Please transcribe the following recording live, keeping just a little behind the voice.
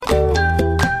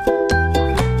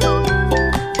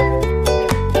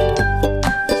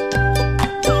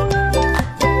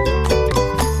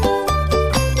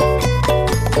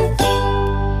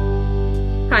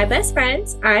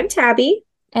I'm Tabby.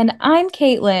 And I'm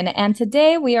Caitlin, and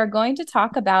today we are going to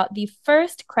talk about the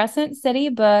first Crescent City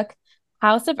book,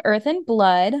 House of Earth and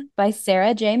Blood by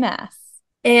Sarah J Maas.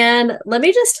 And let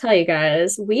me just tell you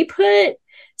guys, we put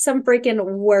some freaking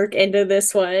work into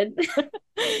this one.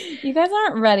 You guys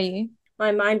aren't ready.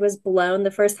 My mind was blown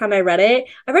the first time I read it.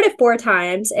 I read it 4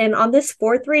 times, and on this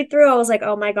fourth read through, I was like,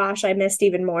 oh my gosh, I missed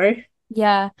even more.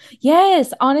 Yeah.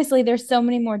 Yes. Honestly, there's so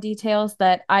many more details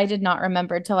that I did not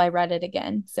remember till I read it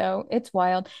again. So it's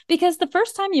wild because the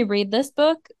first time you read this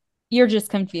book, you're just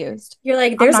confused. You're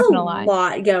like, I'm there's not a gonna lie.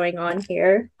 lot going on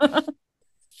here.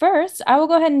 First, I will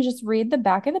go ahead and just read the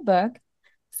back of the book.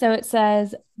 So it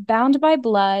says, bound by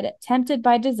blood, tempted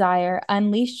by desire,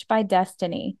 unleashed by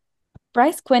destiny.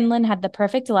 Bryce Quinlan had the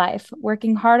perfect life,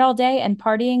 working hard all day and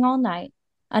partying all night,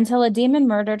 until a demon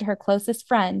murdered her closest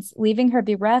friends, leaving her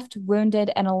bereft, wounded,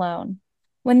 and alone.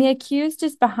 When the accused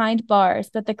is behind bars,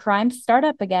 but the crimes start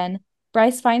up again,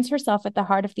 Bryce finds herself at the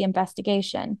heart of the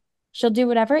investigation. She'll do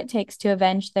whatever it takes to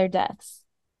avenge their deaths.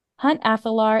 Hunt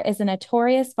Athalar is a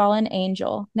notorious fallen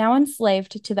angel, now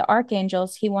enslaved to the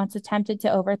archangels he once attempted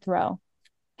to overthrow.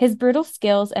 His brutal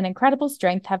skills and incredible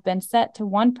strength have been set to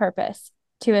one purpose: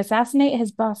 to assassinate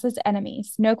his boss's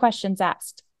enemies, no questions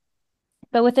asked.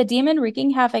 But with a demon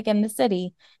wreaking havoc in the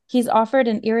city, he's offered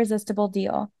an irresistible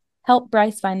deal. Help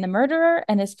Bryce find the murderer,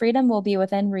 and his freedom will be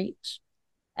within reach.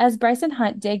 As Bryce and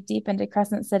Hunt dig deep into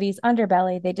Crescent City's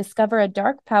underbelly, they discover a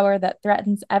dark power that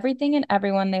threatens everything and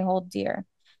everyone they hold dear.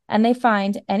 And they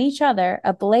find, in each other,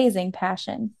 a blazing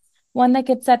passion, one that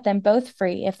could set them both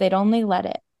free if they'd only let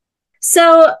it.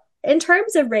 So, in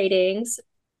terms of ratings,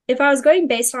 if I was going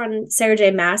based on Sarah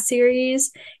J. Maas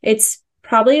series, it's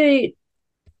probably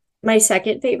my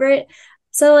second favorite.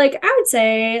 So, like, I would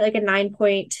say like a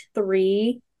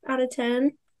 9.3 out of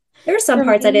 10. There were some For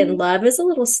parts I didn't me, love. It was a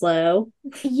little slow.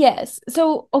 yes.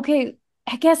 So, okay,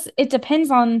 I guess it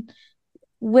depends on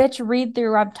which read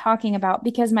through I'm talking about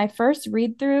because my first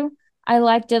read through, I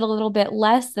liked it a little bit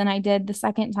less than I did the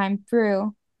second time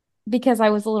through because I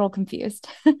was a little confused.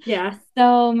 Yeah.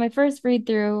 So my first read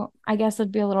through, I guess,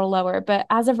 would be a little lower, but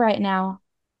as of right now,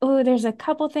 oh, there's a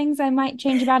couple things I might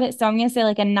change about it. So I'm gonna say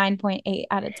like a 9.8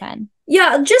 out of 10.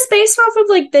 Yeah, just based off of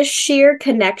like the sheer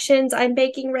connections I'm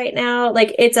making right now,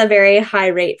 like it's a very high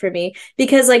rate for me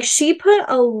because like she put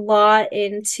a lot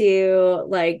into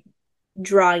like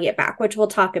drawing it back, which we'll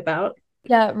talk about.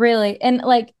 Yeah, really. And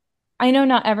like I know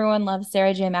not everyone loves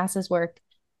Sarah J. Maas's work,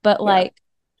 but Yeah. like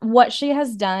what she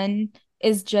has done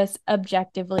is just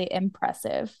objectively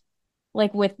impressive.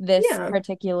 Like with this Yeah.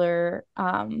 particular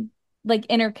like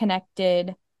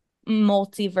interconnected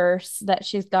multiverse that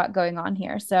she's got going on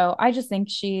here. So I just think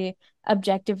she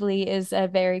objectively is a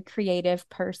very creative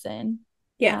person, uh,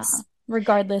 Yes.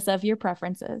 regardless of your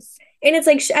preferences. And it's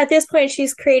like at this point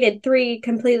she's created three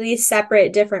completely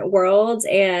separate different worlds,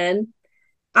 and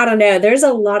I don't know, there's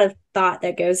a lot of thought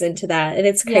that goes into that, and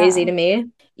it's crazy Yeah. to me.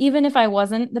 Even if I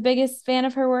wasn't the biggest fan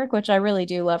of her work, which I really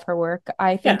do love her work,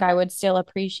 I think Yeah. I would still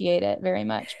appreciate it very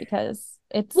much because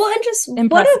Well, it's and just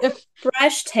what a impressive.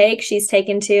 fresh take she's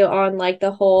taken to on like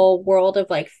the whole world of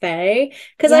like Fae.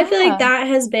 Because I feel like Yeah. that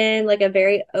has been like a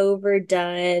very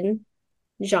overdone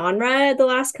genre the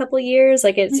last couple years.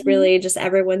 Like it's Mhm. really just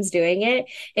everyone's doing it.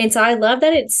 And so I love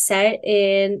that it's set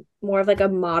in more of like a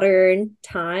modern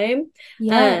time.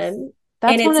 Yes. Um, and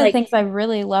That's one it's of the like, things I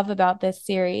really love about this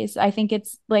series. I think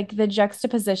it's like the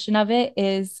juxtaposition of it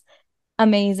is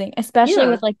amazing, especially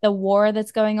yeah, with like the war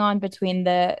that's going on between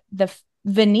the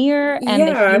veneer and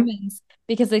the yeah, humans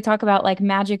because they talk about like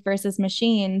magic versus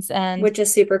machines and which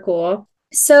is super cool.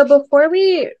 So before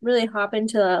we really hop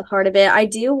into the heart of it, I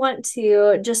do want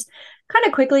to just kind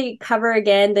of quickly cover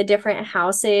again the different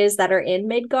houses that are in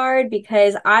Midgard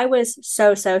because I was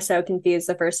so confused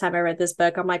the first time I read this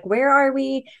book. I'm like, where are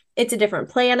we? It's a different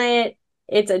planet.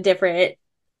 It's a different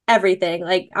everything.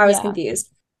 Like I was yeah.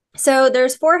 confused. So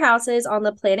there's 4 houses on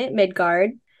the planet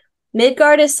Midgard.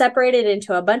 Midgard is separated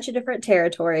into a bunch of different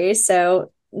territories.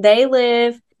 So they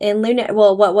live in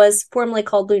well, what was formerly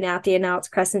called Lunathia, now it's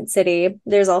Crescent City.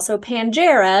 There's also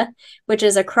Pangera, which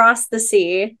is across the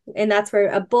sea, and that's where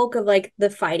a bulk of like the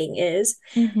fighting is.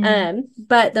 Hmm.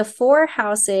 But the 4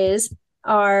 houses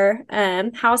are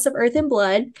House of Earth and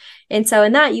Blood. And so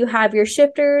in that you have your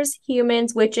shifters,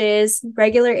 humans, witches,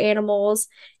 regular animals,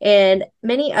 and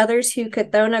many others who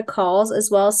Chthona calls, as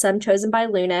well as some chosen by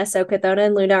Luna. So Chthona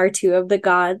and Luna are 2 of the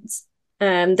gods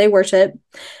they worship.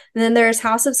 And then there's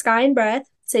House of Sky and Breath.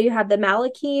 So you have the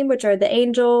Malakim, which are the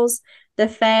angels, the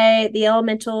Fae, the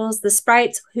elementals, the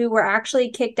sprites who were actually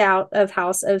kicked out of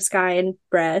House of Sky and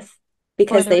Breath For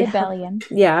because the they, rebellion.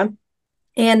 yeah.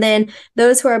 And then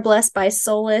those who are blessed by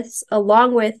Solus,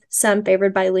 along with some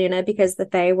favored by Luna, because the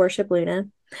Fae worship Luna.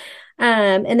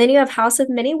 And then you have House of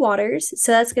Many Waters.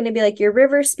 So that's going to be like your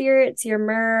river spirits, your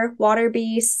myrrh, water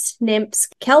beasts, nymphs,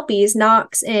 kelpies,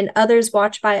 Nox, and others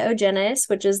watched by Ogenis,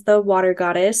 which is the water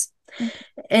goddess.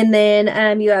 And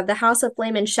then you have the House of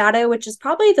Flame and Shadow, which is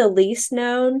probably the least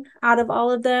known out of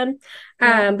all of them.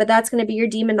 But that's going to be your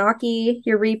Demonaki,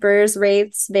 your Reapers,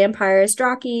 Wraiths, Vampires,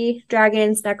 Draki,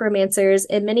 Dragons, Necromancers,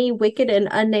 and many wicked and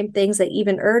unnamed things that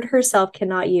even Erd herself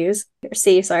cannot use.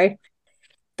 See, sorry.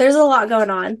 There's a lot going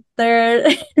on. There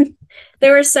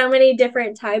were so many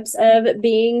different types of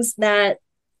beings that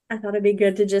I thought it'd be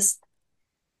good to just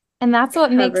And that's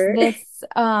what makes cover. this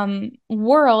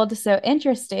world so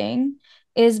interesting,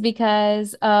 is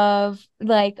because of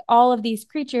like all of these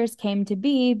creatures came to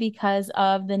be because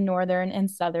of the northern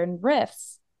and southern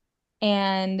rifts.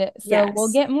 And so we'll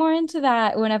Yes. get more into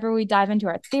that whenever we dive into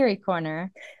our theory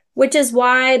corner. Which is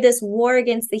why this war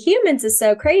against the humans is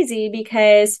so crazy,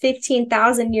 because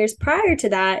 15,000 years prior to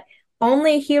that,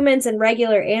 only humans and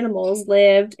regular animals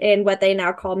lived in what they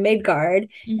now call Midgard.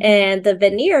 Mm-hmm. And the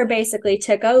Vanir basically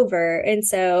took over. And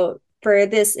so for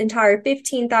this entire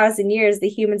 15,000 years, the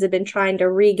humans have been trying to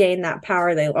regain that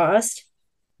power they lost.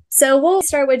 So we'll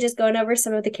start with just going over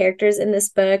some of the characters in this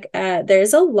book.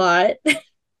 There's a lot.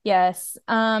 Yes.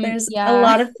 There's a Yeah.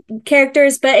 lot of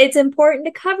characters, but it's important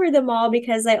to cover them all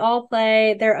because they all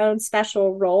play their own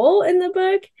special role in the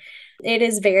book. It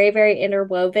is very, very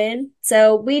interwoven.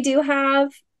 So we do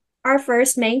have our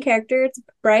first main character, it's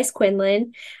Bryce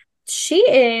Quinlan. She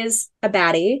is a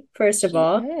baddie, first of She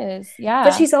all, is. but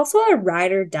Yeah. she's also a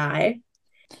ride or die.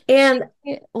 She And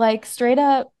like straight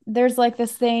up, there's like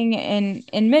this thing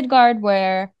in Midgard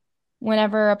where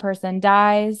whenever a person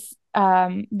dies,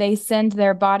 they send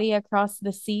their body across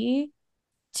the sea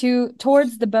to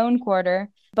towards the bone quarter.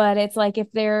 But it's like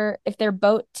if their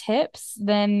boat tips,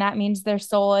 then that means their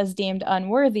soul is deemed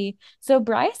unworthy. So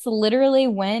Bryce literally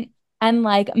went and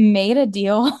like made a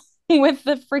deal with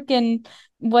the freaking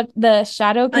what the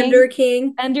Shadow King, Under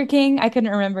King, Ender King, I couldn't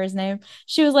remember his name.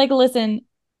 She was like, "Listen,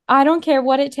 I don't care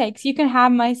what it takes. You can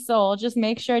have my soul. Just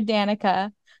make sure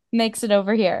Danica makes it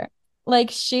over here." Like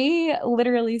she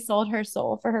literally sold her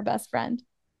soul for her best friend.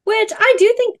 which I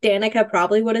do think Danica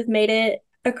probably would have made it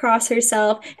across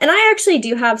herself. And I actually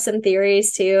do have some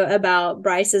theories too about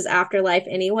Bryce's afterlife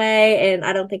anyway, and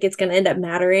I don't think it's going to end up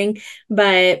mattering.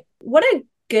 But what a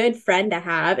good friend to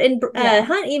have. And Yeah.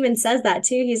 Hunt even says that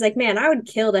too. He's like, man, I would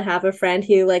kill to have a friend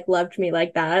who like loved me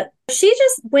like that. She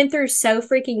just went through so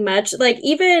freaking much. Like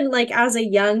even like as a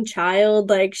young child,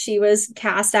 like she was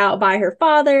cast out by her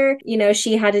father. You know,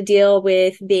 she had to deal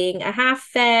with being a half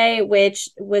fae, which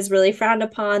was really frowned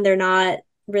upon. They're not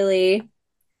really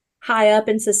high up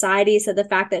in society. So the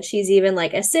fact that she's even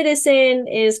like a citizen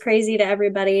is crazy to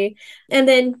everybody. And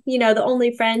then, you know, the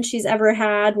only friends she's ever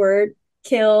had were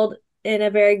killed in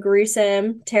a very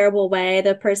gruesome, terrible way.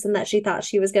 The person that she thought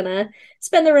she was going to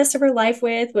spend the rest of her life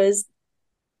with was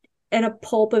in a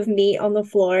pulp of meat on the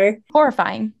floor.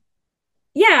 Horrifying.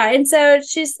 Yeah, and so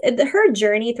she's her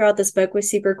journey throughout this book was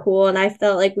super cool, and I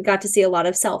felt like we got to see a lot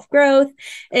of self growth.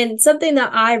 And something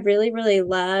that I really really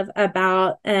love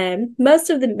about most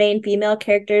of the main female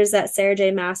characters that Sarah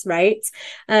J Maas writes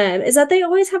is that they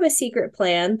always have a secret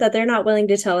plan that they're not willing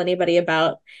to tell anybody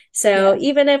about. So Yes.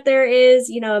 even if there is,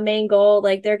 you know, a main goal,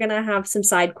 like they're gonna have some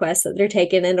side quests that they're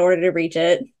taking in order to reach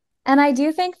it. And I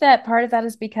do think that part of that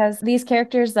is because these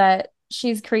characters that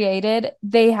she's created,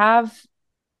 they have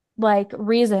like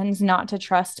reasons not to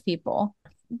trust people.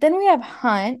 Then we have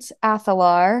Hunt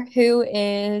Athalar, who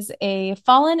is a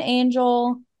fallen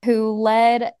angel who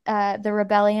led the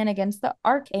rebellion against the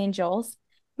archangels.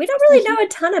 We don't So really he, know a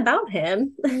ton about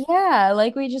him. yeah,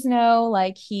 like we just know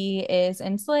like he is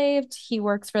enslaved. He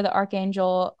works for the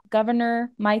archangel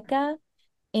governor Micah,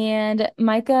 and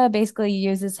Micah basically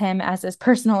uses him as his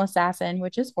personal assassin,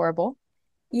 which is horrible.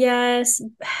 Yes,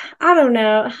 I don't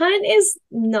know. Hunt is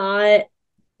not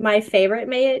my favorite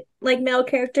male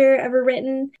character ever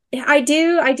written. I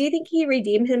do think he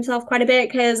redeemed himself quite a bit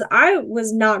because I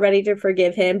was not ready to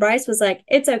forgive him. Bryce was like,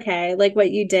 "It's okay, like what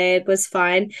you did was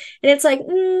fine," and it's like,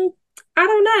 I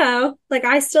don't know. Like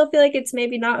I still feel like it's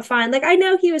maybe not fine. Like I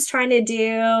know he was trying to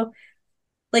do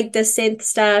like the synth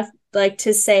stuff, like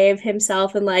to save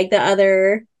himself and like the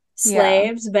other Yeah,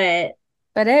 slaves, but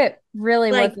but it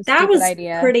really was like a that stupid was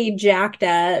idea. pretty jacked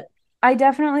up. I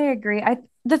definitely agree.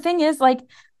 The thing is, like,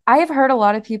 I have heard a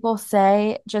lot of people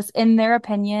say, just in their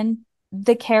opinion,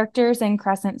 the characters in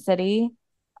Crescent City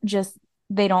just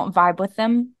they don't vibe with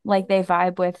them like they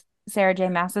vibe with Sarah J.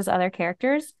 Maas's other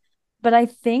characters. But I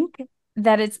think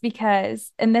that it's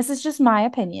because, and this is just my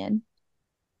opinion,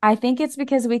 I think it's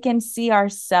because we can see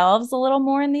ourselves a little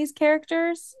more in these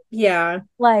characters. Yeah,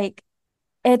 Like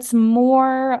it's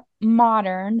more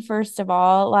modern, first of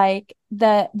all. Like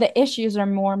the issues are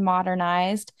more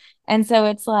modernized. And so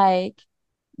it's like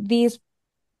these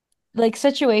like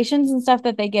situations and stuff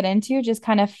that they get into just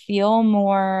kind of feel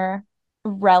more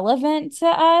relevant to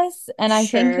us. And I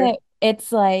think sure. that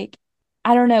it's like,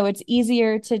 I don't know, it's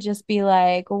easier to just be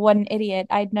like, well, what an idiot.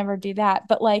 I'd never do that.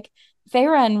 But like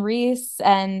Feyre and Reese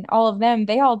and all of them,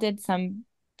 they all did some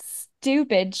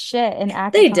stupid shit in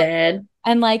They ACOTAR. did.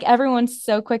 And like everyone's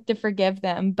so quick to forgive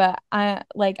them, but I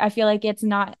feel like it's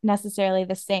not necessarily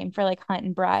the same for like Hunt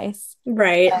and Bryce.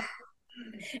 Right.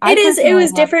 I It personally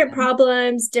was love different them.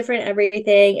 problems, different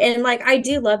everything. And like I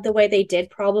do love the way they did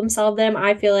problem solve them.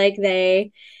 I feel like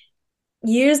they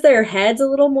use their heads a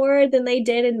little more than they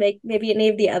did in maybe any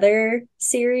of the other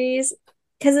series.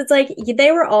 Because it's like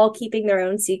they were all keeping their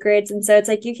own secrets. And so it's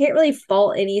like you can't really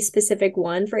fault any specific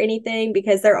one for anything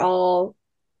because they're all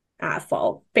at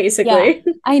fault, Yeah, basically.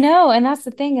 I know. And that's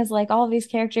the thing is like all of these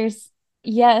characters,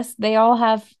 yes, they all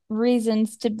have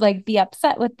reasons to like be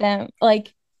upset with them,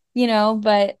 like,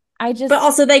 but I But just,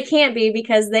 also they can't be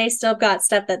because they still got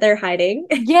stuff that they're hiding.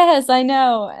 yes, I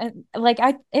know. And like,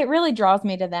 it really draws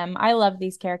me to them. I love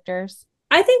these characters.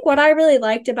 I think what I really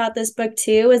liked about this book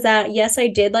too is that yes, I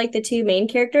did like the two main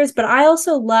characters, but I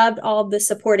also loved all of the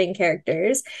supporting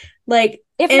characters. Like,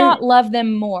 If and not, love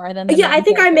them more than the yeah, I main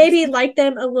think I characters. maybe like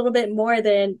them a little bit more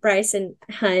than Bryce and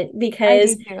Hunt I do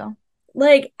because too.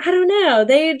 like I don't know,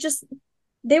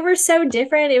 they were so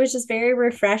different. It was just very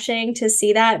refreshing to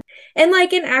see that. And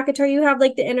like in ACOTAR, you have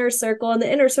like the inner circle, and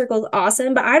the inner circle is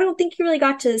awesome, but I don't think you really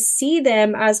got to see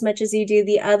them as much as you do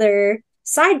the other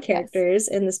side Yes. characters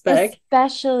in this book.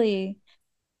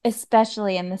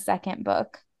 Especially in the second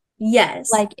book.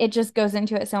 Yes. Like it just goes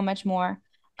into it so much more.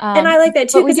 And I like that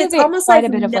too But we because do it's get almost quite like a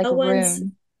bit of like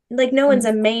Rune no in one's this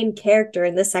a book. main character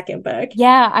in the second book.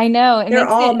 Yeah, I know. It They're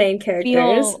makes all it main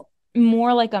characters. feel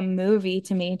more like a movie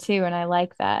to me too, and I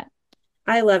like that.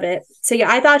 I love it. So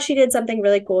yeah, I thought she did something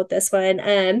really cool with this one.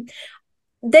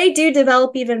 They do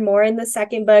develop even more in the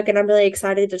second book, and I'm really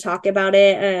excited to talk about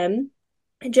it.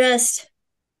 Just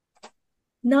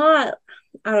not,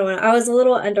 I don't know. I was a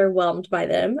little underwhelmed by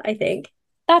them, I think.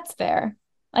 That's fair.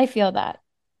 I feel that.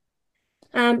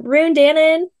 Rune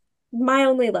Dannon, my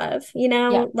only love,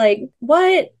 Yeah. like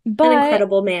what an But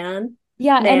incredible man,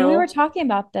 yeah, and we were male. talking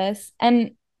about this,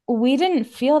 and we didn't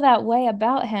feel that way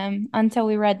about him until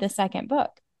we read the second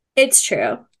book. It's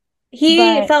true. He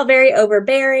But felt very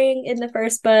overbearing in the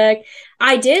first book.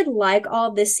 I did like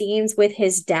all the scenes with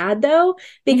his dad though,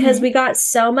 because mhm, we got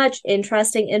so much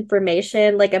interesting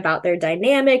information like about their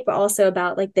dynamic, but also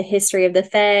about like the history of the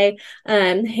Fae.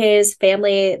 His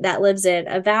family that lives in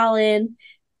Avalon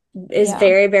is yeah,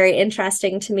 very, very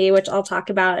interesting to me, which I'll talk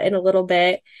about in a little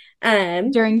bit.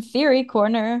 Um, during theory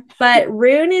corner. but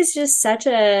Rune is just such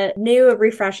a new,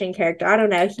 refreshing character. I don't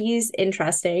know. He's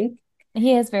interesting.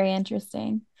 He is very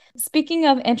interesting. Speaking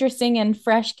of interesting and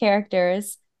fresh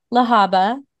characters,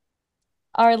 Lahaba,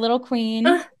 our little queen,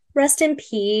 Uh, Rest in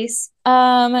peace.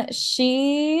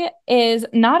 she is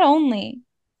not only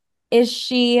is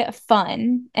she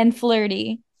fun and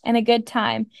flirty and a good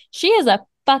time, she is a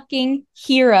fucking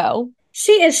hero.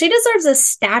 She is. She deserves a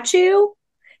statue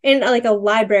in like a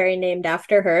library named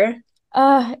after her.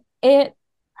 It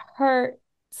hurt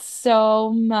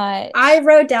so I much.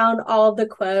 wrote down all the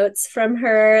quotes from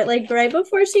her. Like right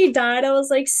before she died, I was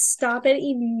like, stop it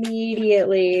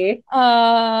immediately.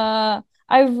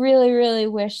 I really, really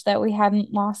wish that we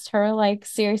hadn't lost her, like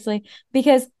seriously,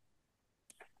 because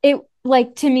it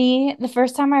like to me, the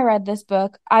first time I read this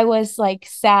book, I was like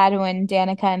sad when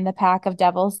Danica and the Pack of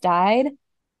Devils died,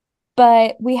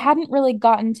 but we hadn't really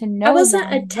gotten to I know wasn't them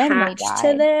when they attached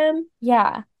to died. them.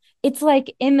 Yeah. It's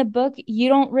like in the book, you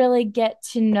don't really get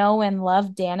to know and love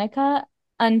Danica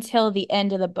until the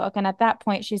end of the book. And at that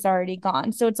point, she's already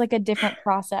gone. So it's like a different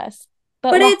process.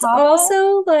 But But it's Lahaba,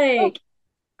 also oh, like,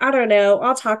 I don't know.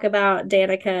 I'll talk about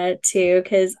Danica too,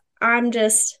 because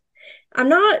I'm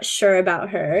not sure about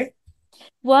her.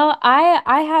 well,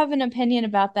 I have an opinion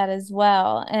about that as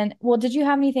well. And well, did you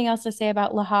have anything else to say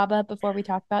about Lahaba before we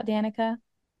talk about Danica?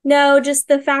 No, just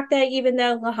the fact that even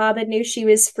though Lahaba knew she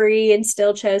was free and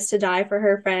still chose to die for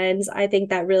her friends, I think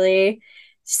that really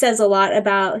says a lot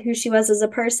about who she was as a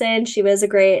person. She was a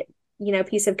great,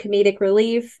 piece of comedic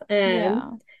relief.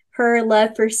 Yeah. Her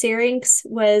love for Syrinx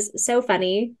was so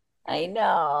funny. I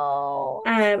know.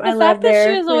 I The fact love that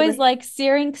she their was always like,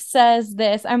 Syrinx says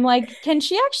this, I'm like, can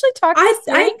she actually talk to I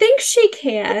Syrinx? think she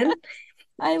can.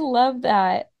 I love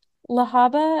that.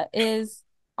 Lahaba is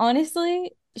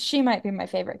honestly, she might be my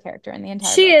favorite character in the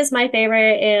entire She book. is my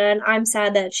favorite, and I'm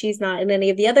sad that she's not in any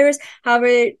of the others.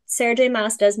 However, Sarah J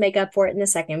Maas does make up for it in the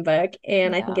second book,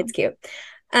 and I think Yeah, it's cute.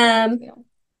 I do Um, too.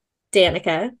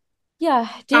 Danica. Yeah,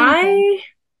 Danica. I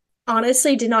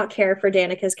honestly did not care for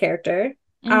Danica's character.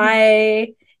 Hmm.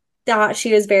 I thought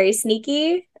she was very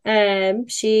sneaky.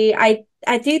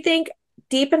 I do think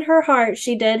deep in her heart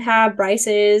she did have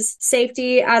Bryce's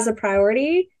safety as a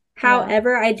priority. Yeah.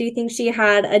 However, I do think she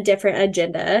had a different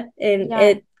agenda and Yeah.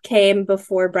 it came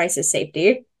before Bryce's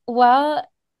safety. Well,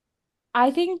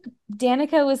 I think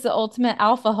Danica was the ultimate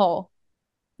alpha hole.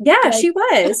 Yeah, Like she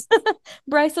was.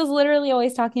 Bryce was literally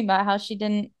always talking about how she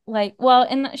didn't like, well,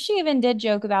 and she even did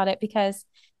joke about it because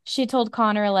she told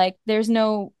Connor like there's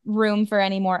no room for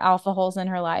any more alpha holes in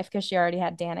her life because she already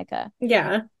had Danica.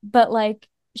 Yeah. But like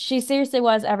she seriously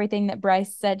was everything that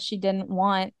Bryce said she didn't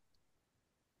want.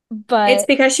 It's But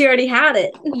because she already had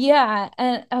it. yeah,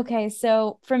 and okay,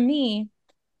 so for me,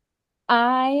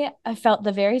 I felt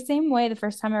the very same way the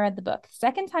first time I read the book.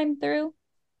 Second time through,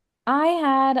 I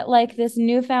had like this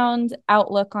newfound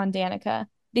outlook on Danica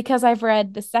because I've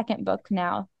read the second book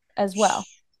now as well.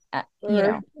 You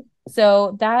Sure. know,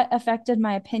 so that affected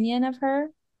my opinion of her.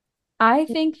 I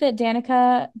think that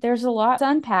Danica, there's a lot to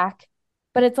unpack,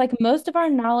 but it's like most of our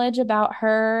knowledge about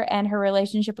her and her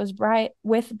relationship with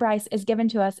Bryce is given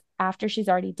to us after she's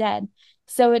already dead.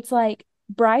 So it's like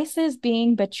Bryce is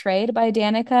being betrayed by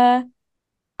Danica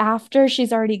after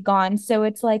she's already gone. So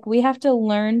it's like we have to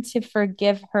learn to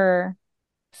forgive her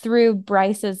through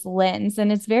Bryce's lens.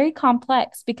 And it's very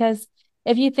complex because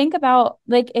if you think about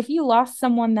like if you lost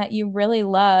someone that you really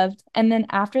loved and then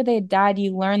after they died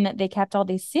you learn that they kept all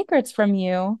these secrets from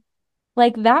you,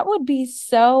 like that would be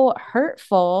so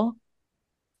hurtful,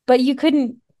 but you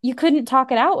couldn't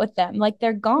talk it out with them. Like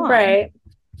they're gone. Right.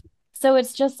 So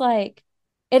it's just like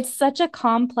it's such a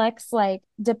complex like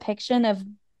depiction of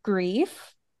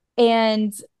grief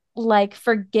and like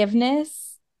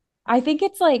forgiveness. I think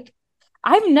it's like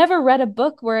I've never read a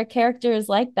book where a character is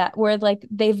like that, where like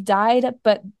they've died,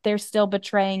 but they're still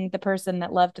betraying the person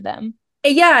that loved them.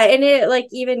 Yeah, and it like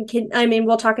even can I mean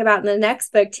we'll talk about in the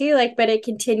next book too, like, but it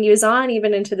continues on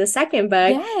even into the second book.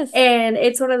 Yes. And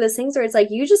it's one of those things where it's like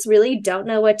you just really don't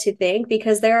know what to think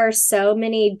because there are so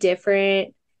many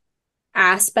different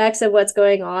aspects of what's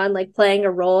going on, like playing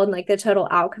a role in like the total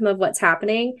outcome of what's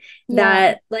happening. Yeah.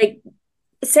 That like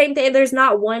same thing, there's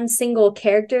not one single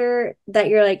character that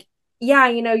you're like, yeah,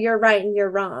 you're right and you're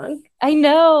wrong. I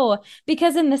know.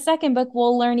 Because in the second book,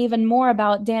 we'll learn even more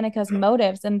about Danica's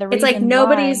motives and the It's like reason why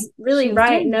nobody's really she was right,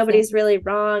 doing these things. nobody's really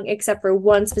wrong except for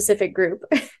one specific group.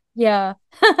 Yeah.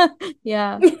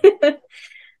 Yeah.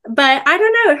 But I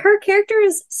don't know, her character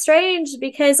is strange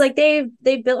because like they've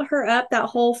built her up that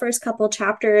whole first couple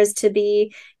chapters to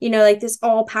be, like this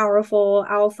all-powerful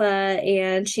alpha,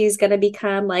 and she's going to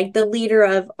become like the leader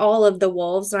of all of the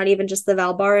wolves, not even just the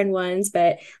Valbaran ones,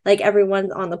 but like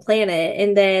everyone on the planet,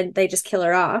 and then they just kill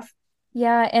her off.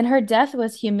 Yeah. And her death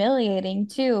was humiliating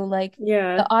too. Like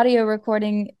Yeah. the audio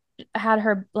recording had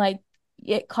her like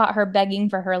it caught her begging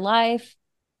for her life.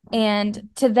 And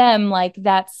to them, like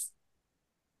that's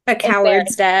A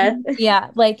coward's death. embarrassing. Yeah,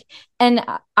 like, and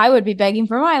I would be begging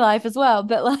for my life as well,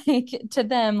 but like to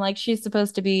them, like she's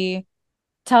supposed to be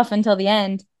tough until the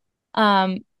end.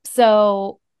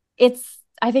 So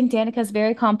I think Danica's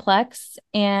very complex,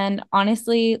 and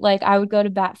honestly, like I would go to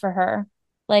bat for her.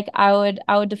 Like I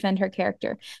would defend her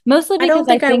character. Mostly I because don't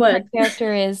I think I think her would.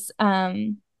 character is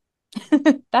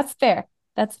that's fair.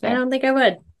 That's I fair. don't think I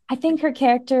would. I think her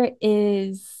character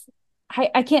is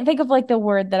I can't think of like the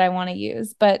word that I want to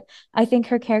use, but I think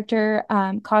her character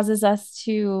causes us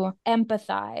to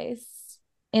empathize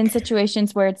in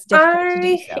situations where it's difficult to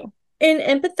do I so. am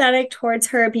empathetic towards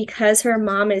her because her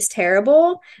mom is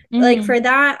terrible. Like Hmm. for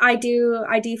that, I do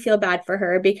feel bad for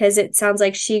her because it sounds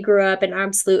like she grew up in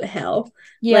absolute hell.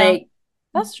 Yeah, Like,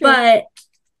 that's true. but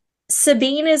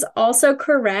Sabine is also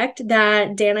correct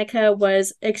that Danica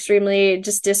was extremely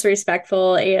just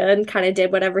disrespectful and kind of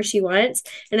did whatever she wants.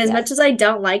 And as Yes. much as I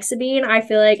don't like Sabine, I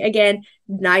feel like again,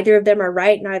 neither of them are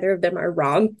right, neither of them are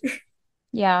wrong.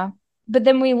 Yeah. But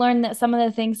then we learned that some of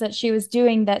the things that she was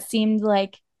doing that seemed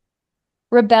like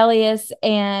rebellious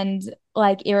and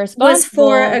like Was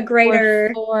for a irresponsible were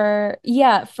greater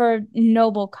for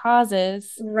noble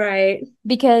causes right.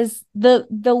 because the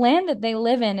land that they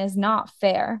live in is not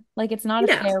fair. Like it's not a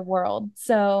No, fair world.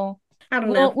 So I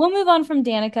don't know. we'll move on from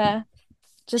Danica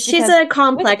just She's because a we could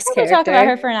complex probably talk about character.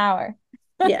 her for an hour,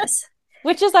 Yes.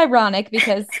 which is ironic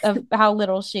because of how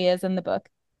little she is in the book.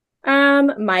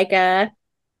 Micah.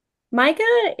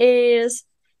 Micah is.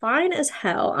 fine as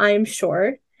hell, I'm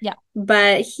sure. Yeah.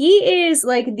 But he is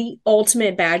like the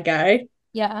ultimate bad guy.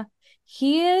 Yeah.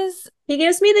 He is He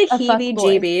gives me the a fuck boy.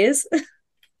 heebie-jeebies.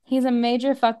 He's a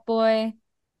major fuck boy.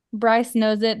 Bryce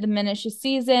knows it the minute she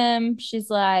sees him. She's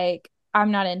like,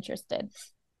 I'm not interested.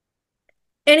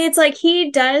 And it's like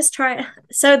he does try.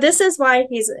 So this is why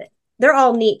they're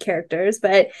all neat characters,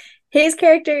 but his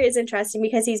character is interesting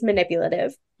because he's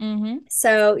manipulative. Mm-hmm.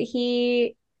 So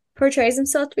he portrays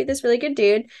himself to be this really good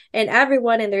dude, and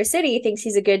everyone in their city thinks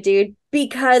he's a good dude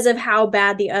because of how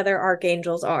bad the other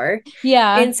archangels are.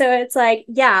 Yeah. And so it's like,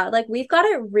 yeah, like we've got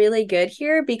it really good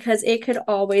here because it could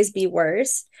always be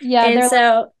worse. Yeah. And They're like,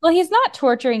 so, well, he's not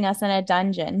torturing us in a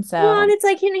dungeon. well, and So, it's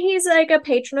like he's like a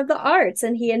patron of the arts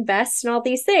and he invests in all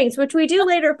these things, which we do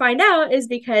later find out is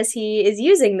because he is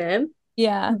using them.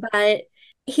 yeah. But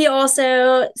he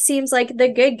also seems like the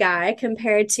good guy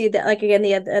compared to the like again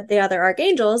the other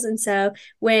archangels. And so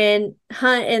when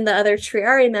Hunt and the other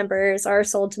Triari members are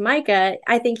sold to Micah,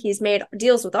 I think he's made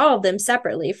deals with all of them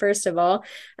separately, first of all,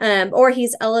 or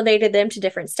he's elevated them to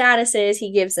different statuses.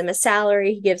 He gives them a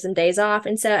salary, he gives them days off,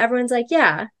 and so everyone's like,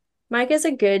 yeah, Micah's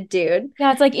a good dude.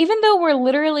 Yeah. It's like, even though we're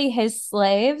literally his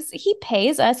slaves, he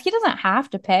pays us. He doesn't have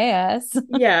to pay us.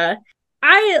 Yeah.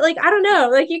 I don't know,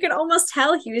 like you could almost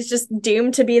tell he was just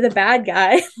doomed to be the bad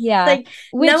guy. Yeah. Like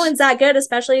no Which one's that good,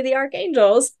 especially the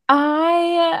archangels.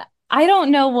 I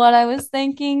don't know what I was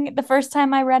thinking the first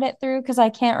time I read it through because I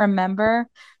can't remember,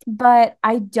 but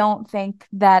I don't think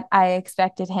that I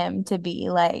expected him to be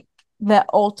like the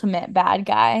ultimate bad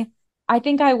guy. I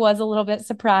think I was a little bit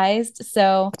surprised,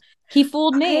 so he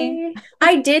fooled me.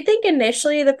 I did think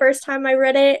initially the first time I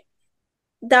read it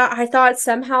that I thought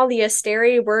somehow the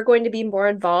Asteri were going to be more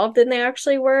involved than they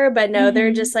actually were, but no, they're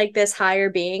Hmm. just like this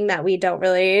higher being that we don't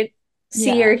really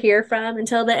see or Yeah. hear from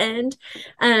until the end.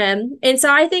 And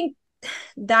so I think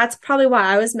that's probably why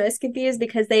I was most confused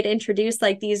because they'd introduced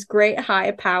like these great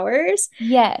high powers. And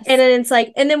Yes. then it's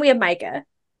like, and then we have Micah,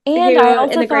 And I who in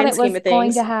also the thought grand it scheme was of going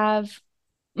to things, have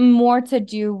more to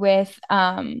do with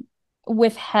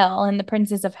hell and the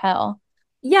princes of hell.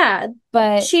 yeah,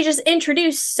 But she just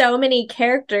introduced so many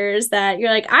characters that you're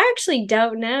like, I actually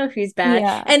don't know who's bad.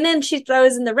 yeah. And then she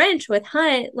throws in the wrench with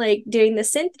Hunt, like doing the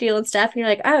synth deal and stuff. And you're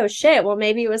like, oh shit, well,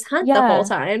 maybe it was Hunt the whole Yeah.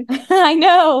 time. I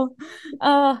know.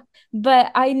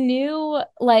 But I knew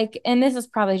like, and this is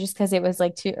probably just because it was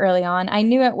like too early on. I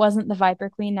knew it wasn't the Viper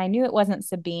Queen. I knew it wasn't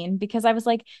Sabine because I was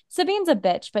like, Sabine's a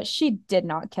bitch, but she did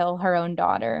not kill her own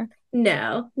daughter.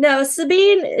 No,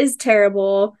 Sabine is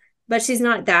terrible, but she's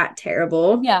not that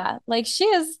terrible. Yeah, like she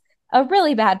is a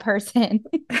really bad person,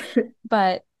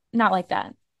 but not like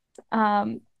that.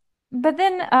 Um, but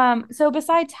then, so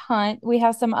besides Hunt, we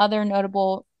have some other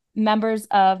notable members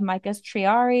of Micah's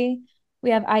Triari. We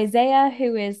have Isaiah,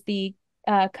 who is the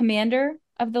commander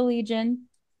of the Legion.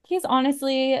 He's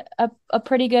honestly a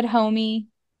pretty good homie.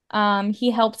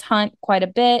 He helps Hunt quite a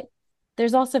bit.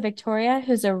 There's also Victoria,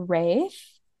 who's a Wraith.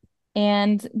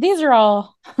 And these are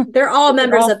all They're all these are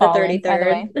members all of the fallen, by the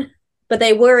 33rd, way. but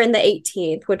they were in the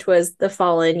 18th, which was the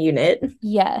fallen unit.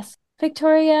 Yes.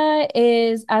 Victoria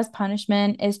is, as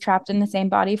punishment, is trapped in the same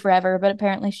body forever, but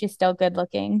apparently she's still good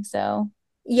looking, so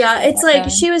she Yeah, got it's that like going.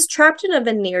 she was trapped in a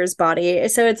veneer's body.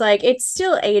 So it's like it's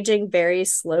still aging very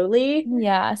slowly,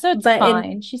 Yeah, so it's but in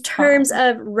fine. She's terms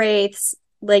fine. of wraiths,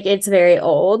 like it's very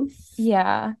old.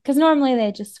 Yeah, because normally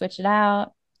they just switch it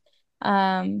out.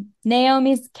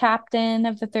 Naomi's captain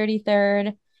of the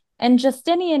 33rd, and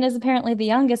Justinian is apparently the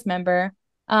youngest member.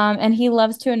 And he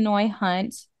loves to annoy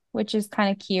Hunt, which is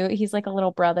kind of cute. He's like a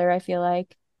little brother, I feel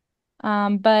like.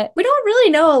 But We don't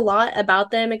really know a lot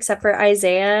about them except for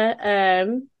Isaiah.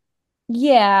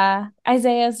 yeah,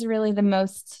 Isaiah's really the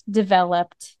most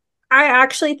developed. I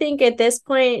actually think at this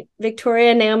point,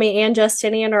 Victoria, Naomi, and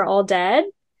Justinian are all dead.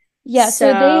 Yeah, so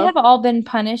they So, have all been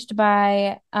punished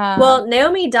by well,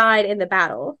 Naomi died in the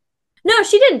battle. No,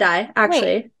 she didn't die, wait,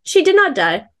 actually. She did not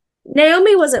die.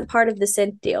 Naomi wasn't part of the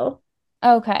synth deal.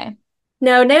 okay,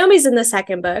 No, Naomi's in the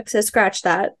second book, so scratch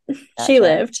that. She gotcha.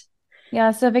 lived.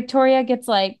 Yeah, so Victoria gets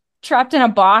like trapped in a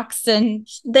box and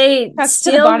They chucked to the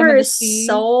steal bottom of her the sea.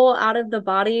 soul out of the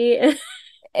body.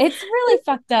 It's really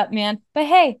fucked up, man. But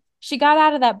hey, she got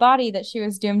out of that body that she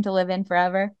was doomed to live in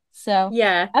forever. So,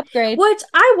 Yeah. upgrade. Which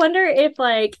I wonder if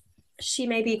like she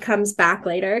maybe comes back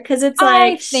later because it's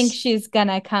like I think she's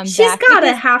gonna come she's back gotta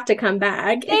because have to come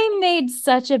back they made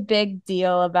such a big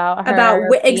deal about about her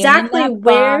being in exactly that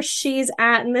where box. she's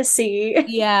at in the sea.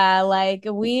 Yeah, like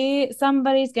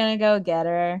somebody's gonna go get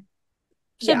her.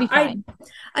 She'll Yeah, be fine.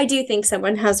 I do think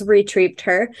someone has retrieved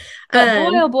her. But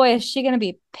boy, oh boy, is she gonna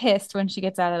be pissed when she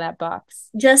gets out of that box.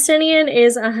 Justinian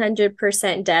is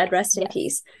 100% dead. Rest in Yes,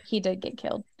 peace. he did get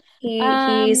killed.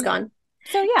 He's gone.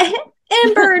 So yeah.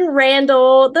 Amber and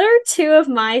Randall, they're two of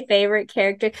my favorite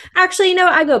characters. Actually, no,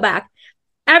 I go back.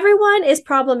 Everyone is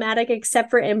problematic except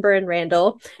for Amber and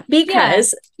Randall Yeah.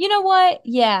 because You know what?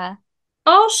 Yeah.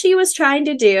 all she was trying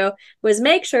to do was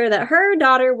make sure that her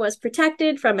daughter was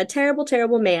protected from a terrible,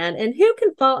 terrible man. And who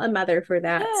can fault a mother for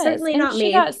that? Yes. Certainly And not she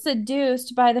me. got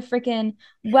seduced by the freaking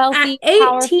At wealthy, 18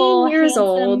 powerful, years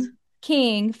old, handsome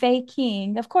king, fake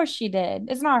king. Of course she did.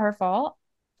 It's not her fault.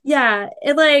 yeah,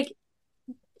 it like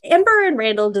Amber and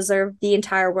Randall deserve the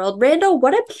entire world. Randall,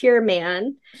 what a pure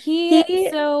man. He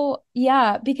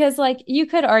Yeah, because like you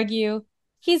could argue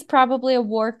he's probably a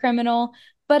war criminal,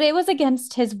 but it was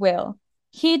against his will.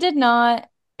 He did not,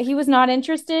 he was not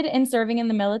interested in serving in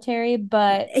the military,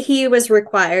 but he was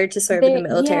required to serve in the yeah,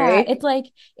 military. it's like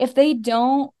if they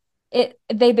don't,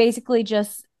 they basically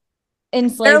just Their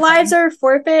enslave lives them. are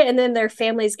forfeit and then their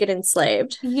families get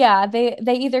enslaved. Yeah, they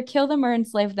either kill them or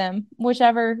enslave them,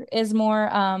 whichever's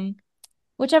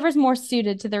more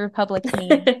suited to the Republic's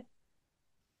needs.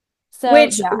 So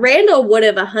Which yeah. Randall would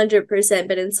have 100%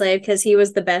 been enslaved because he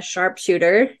was the best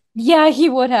sharpshooter. Yeah, he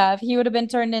would have. He would have been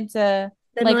turned into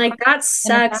Then, like like, that an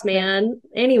sucks, assassin. man.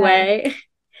 Yeah. Anyway,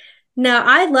 no,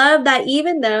 I love that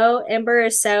even though Ember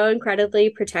is so incredibly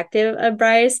protective of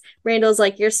Bryce, Randall's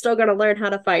like, you're still going to learn how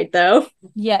to fight, though.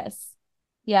 Yes.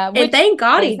 Yeah, And which thank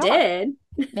God he pays off. did.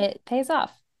 It pays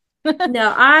off.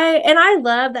 No, I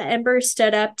love that Ember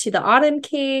stood up to the Autumn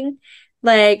King.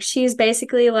 Like she's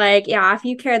basically like, yeah, if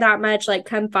you care that much, like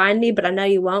come find me, but I know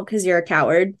you won't because you're a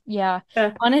coward. Yeah. Uh,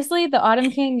 Honestly, the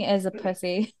Autumn King is a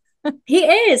pussy. he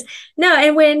is. No,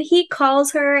 and when he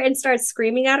calls her and starts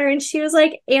screaming at her, and she was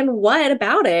like, and what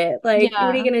about it? Like, what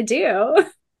are you Yeah. gonna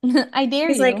do? I dare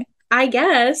He's like, you. I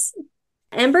guess.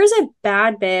 Ember's a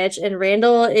bad bitch, and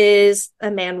Randall is a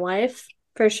man wife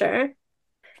for sure.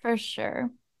 For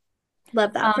sure.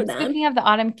 Love that for them. Speaking of the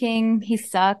Autumn King, he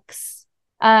sucks.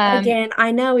 Again, I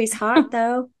know he's hot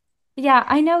though. Yeah,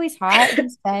 I know he's hot.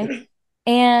 He's fey.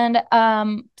 And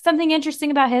something interesting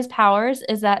about his powers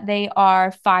is that they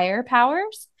are fire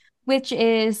powers, which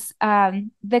is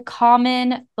the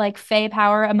common like fey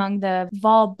power among the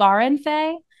Valbaran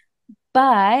fey,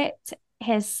 but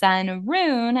his son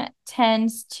Rune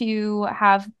tends to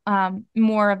have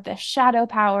more of the shadow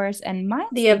powers and mind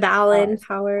The speak Avalon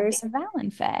powers of the powers.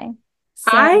 Avalon fey.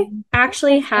 So I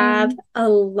actually have interesting. a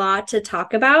lot to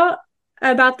talk about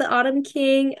the Autumn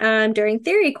King during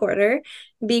Theory Quarter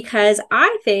because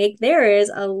I think there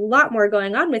is a lot more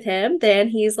going on with him than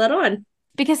he's let on.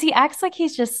 Because he acts like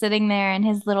he's just sitting there in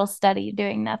his little study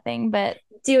doing nothing but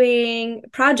Doing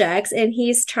projects and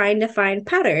he's trying to find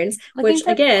patterns, looking which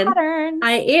for again, I patterns.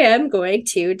 am going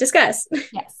to discuss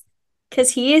Yes.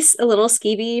 because he's a little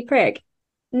skeevy prick.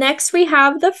 Next, we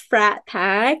have the frat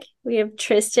pack. We have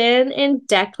Tristan and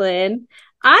Declan.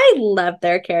 I love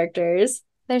their characters.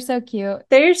 They're so cute.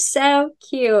 They're so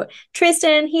cute.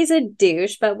 Tristan, he's a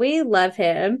douche, but we love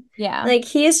him. Yeah. Like,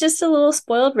 he is just a little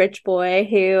spoiled rich boy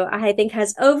who I think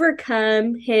has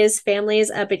overcome his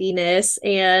family's uppityness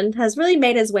and has really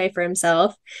made his way for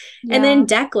himself. And Yeah. then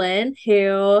Declan,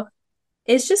 who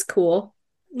is just cool.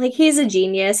 Like, he's a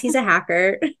genius, he's a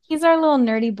hacker. He's our little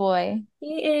nerdy boy.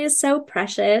 He is so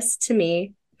precious to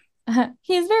me.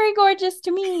 He's very gorgeous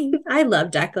to me. I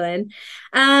love Declan.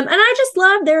 And I just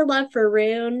love their love for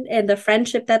Rune and the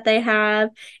friendship that they have.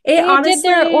 It They did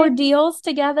their honestly, ordeals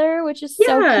together, which is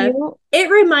so yeah, cute. it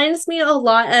reminds me a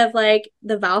lot of like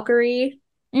the Valkyrie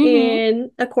Mm-hmm.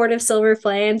 in A Court of Silver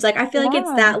Flames. Like, I feel like it's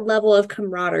Yeah, that level of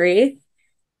camaraderie.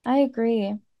 I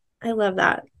agree. I love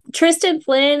that. Tristan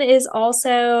Flynn is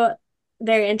also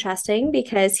very interesting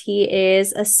because he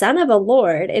is a son of a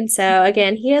lord. And so,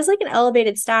 again, he has like an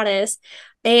elevated status.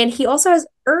 And he also has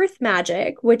earth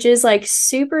magic, which is like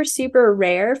super, super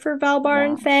rare for Valbar Yeah.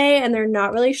 and Faye. And they're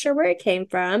not really sure where it came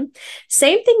from.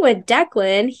 Same thing with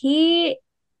Declan. He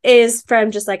is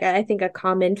from just like I think a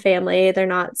common family. They're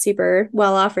not super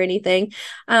well off or anything.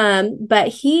 But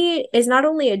he is not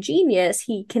only a genius,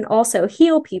 he can also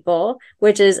heal people,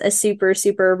 which is a super,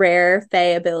 super rare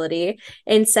Fae ability.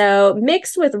 And so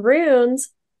mixed with Rune's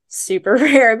super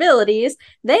rare abilities,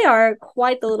 they are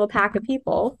quite the little pack of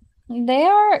people. They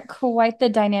are quite the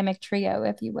dynamic trio,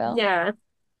 if you will. Yeah.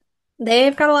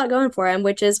 They've got a lot going for them,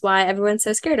 which is why everyone's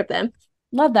so scared of them.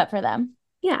 Love that for them.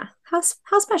 Yeah. How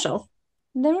special.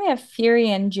 Then we have Fury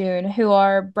and June, who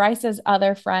are Bryce's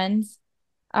other friends.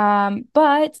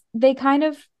 But they kind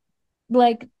of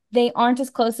like they aren't as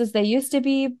close as they used to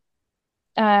be.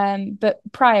 but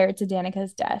prior to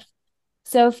Danica's death.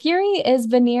 So Fury is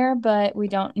Veneer, but we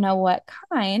don't know what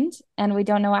kind, and we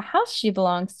don't know what house she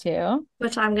belongs to,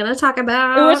 which I'm gonna talk which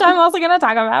about. I'm also going to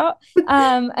talk about.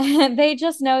 They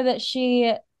just know that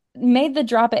she made the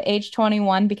drop at age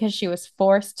 21 because she was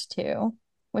forced to,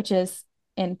 which is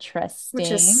Which is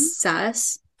interesting.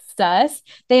 sus. Sus.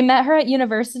 They met her at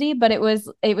university, but it was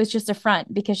just a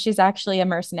front because she's actually a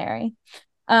mercenary.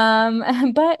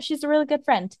 But she's a really good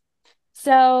friend.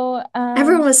 So,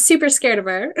 Everyone was super scared of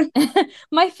her.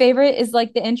 my favorite is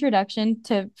like the introduction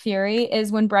to Fury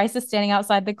is when Bryce is standing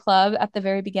outside the club at the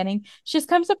very beginning. She just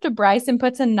comes up to Bryce and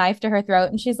puts a knife to her throat,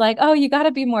 and she's like, "Oh, you got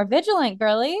to be more vigilant,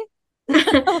 girly."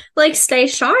 Like, stay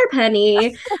sharp,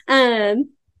 honey. No,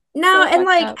 So and fucked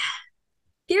like up.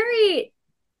 Fury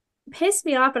pissed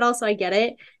me off, but also I get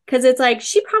it because it's like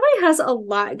she probably has a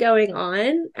lot going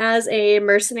on as a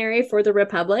mercenary for the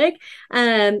Republic.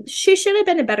 She should have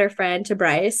been a better friend to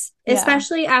Bryce, Yeah.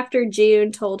 especially after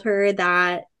June told her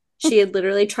that she had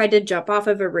literally tried to jump off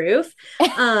of a roof.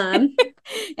 Um,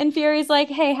 And Fury's like,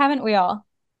 "Hey, haven't we all?"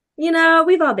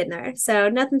 we've all been there, so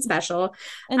nothing special.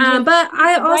 And June's But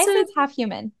I like, also Bryce is half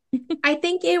human. I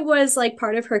think it was like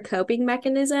part of her coping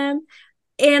mechanism.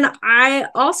 And I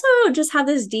also just have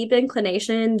this deep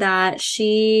inclination that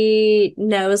she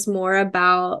knows more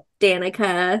about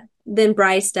Danica than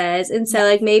Bryce does. And so,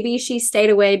 like, Yes. maybe she stayed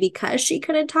away because she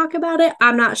couldn't talk about it.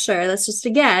 I'm not sure. That's just a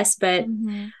guess, but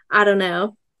Hmm. I don't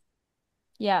know.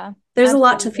 Yeah, There's a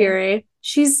lot to absolutely. Fury.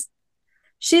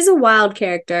 She's a wild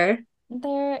character.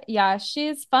 Yeah,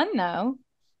 she's fun though.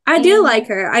 I do And like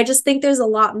her. I just think there's a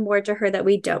lot more to her that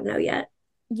we don't know yet.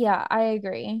 yeah, I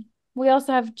agree. We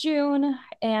also have June,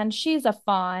 and she's a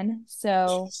fawn.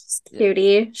 So, She's a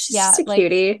cutie. She's just yeah, a like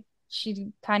cutie.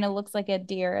 she kind of looks like a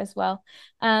deer as well.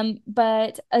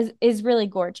 But is really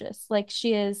gorgeous. Like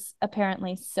she is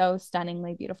apparently so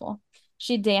stunningly beautiful.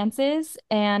 She dances,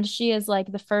 and she is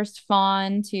like the first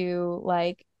fawn to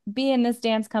like be in this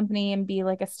dance company and be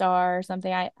like a star or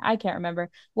something. I can't remember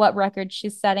what record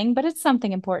she's setting, but it's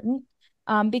something important.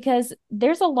 Because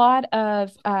there's a lot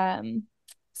of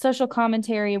social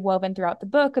commentary woven throughout the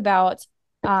book about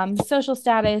social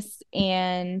status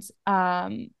and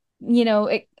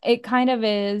it kind of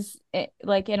is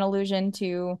like an allusion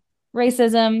to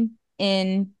racism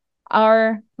in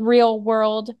our real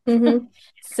world. Mm-hmm.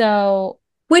 So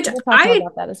Which we'll talk more I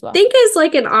about that as well. think is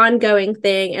like an ongoing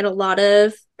thing in a lot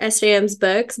of SJM's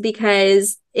books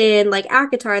because in like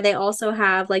Akatar they also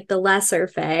have like the lesser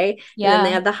Fae and then they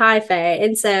Yeah. have the high Fae.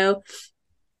 And so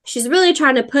she's really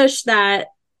trying to push that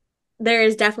there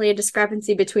is definitely a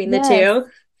discrepancy between the Yes. two.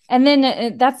 And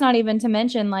then that's not even to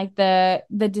mention like the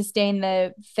disdain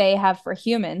the Fae have for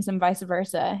humans and vice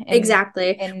versa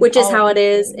Exactly. in Which is all of how it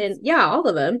these is series. in yeah, all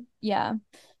of them. Yeah.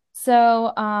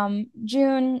 So,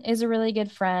 June is a really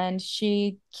good friend.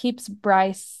 She keeps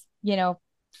Bryce,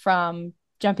 from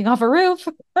jumping off a roof.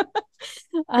 I think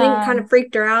it kind Um, of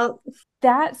freaked her out.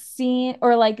 that scene,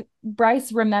 or like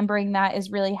Bryce remembering that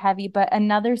is really heavy. But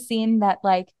another scene that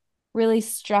like really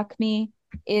struck me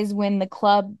is when the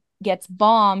club gets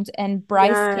bombed and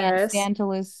Bryce can't Yes. stand to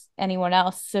lose anyone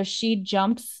else. So she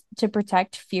jumps to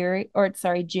protect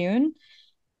June.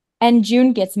 And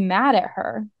June gets mad at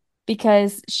her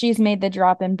because she's made the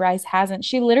drop and Bryce hasn't.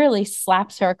 She literally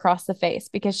slaps her across the face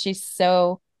because she's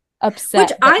so Which upset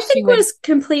that I she think would, was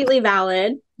completely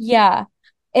valid. yeah.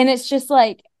 And it's just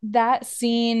like that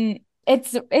scene,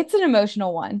 it's an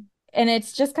emotional one. And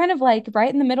it's just kind of like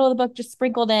right in the middle of the book, just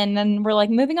sprinkled in, and we're like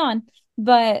moving on.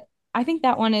 But I think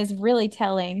that one is really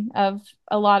telling of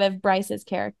a lot of Bryce's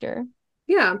character.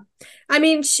 Yeah. I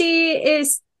mean, she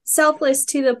is selfless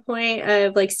to the point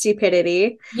of like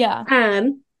stupidity. Yeah.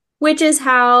 Um, which is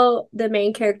how the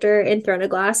main character in Throne of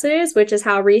Glass is, which is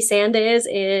how Rhysand is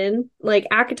in like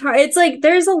Akatar. It's like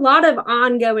there's a lot of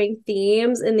ongoing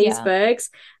themes in these Yeah. books,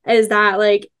 is that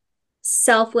like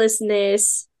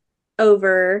selflessness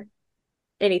over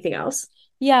anything else.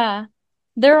 Yeah.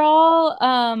 They're all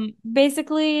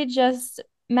basically just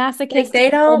Like masochistic they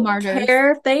little don't martyrs.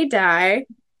 care if they die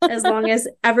as long as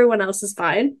everyone else is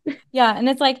fine. Yeah, and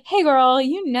it's like, "Hey girl,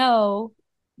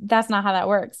 that's not how that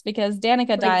works because Danica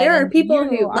Like died there are and people you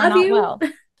who are love not you. well."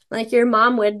 Like your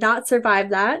mom would not survive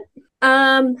that.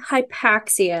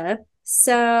 Hypaxia.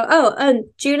 So,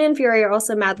 June and Fury are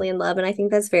also madly in love, and I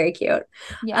think that's very cute.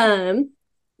 Yeah. Um,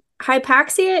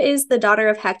 Hypaxia is the daughter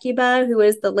of Hecuba, who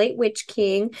is the late Witch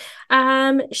King.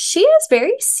 She is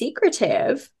very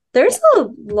secretive. Yeah. There's a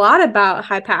lot about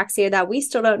Hypaxia that we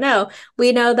still don't know.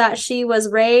 We know that she was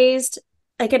raised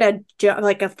like in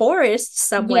a forest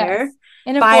somewhere Yes.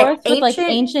 In a by forest with like ancient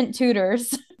ancient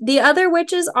tutors. The other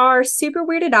witches are super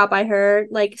weirded out by her.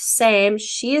 Like, same.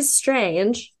 She is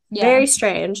strange. Yeah. Very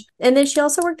strange. And then she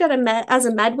also worked at as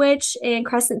a med witch in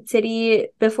Crescent City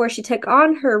before she took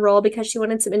on her role because she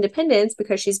wanted some independence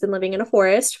because she's been living in a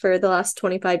forest for the last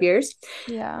 25 years.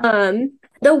 Yeah.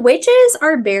 The witches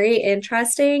are very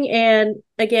interesting. And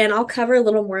again, I'll cover a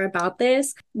little more about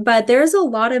this, but there's a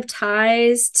lot of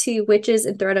ties to witches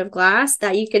in Throne of Glass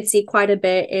that you could see quite a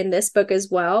bit in this book as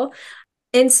well.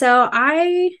 And so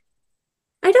I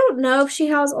don't know if she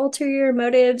has ulterior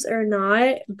motives or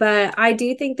not, but I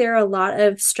do think there are a lot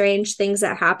of strange things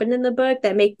that happen in the book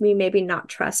that make me maybe not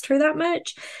trust her that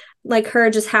much. Like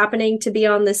her just happening to be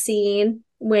on the scene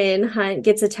when Hunt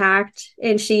gets attacked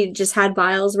and she just had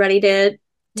vials ready to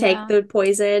take Yeah. the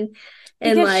poison.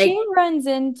 And Because like, she runs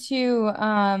into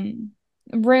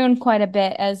Rune quite a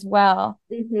bit as well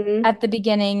mhm. at the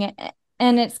beginning.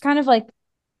 And it's kind of like,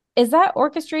 is that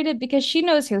orchestrated? Because she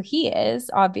knows who he is,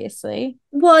 obviously.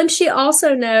 Well, and she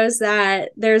also knows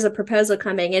that there's a proposal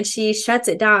coming and she shuts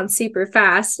it down super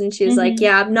fast. And she's like, Mm-hmm.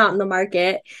 yeah, I'm not in the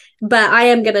market, but I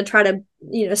am going to try to,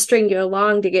 string you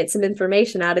along to get some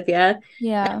information out of you.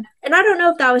 Yeah. And I don't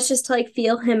know if that was just to like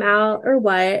feel him out or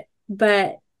what,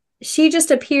 but she just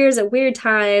appears at weird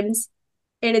times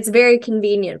and it's very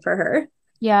convenient for her.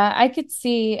 Yeah, I could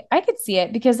see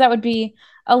it because that would be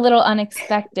a little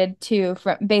unexpected too,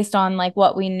 from based on like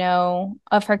what we know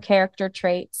of her character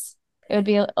traits. It would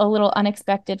be a little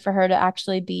unexpected for her to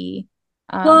actually be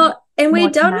Well, and we more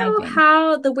don't know conniving.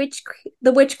 how the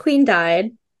witch queen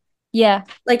died. Yeah,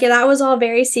 Like that was all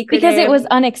very because it secretive. was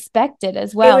unexpected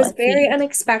as It well, was it very seems.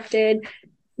 unexpected.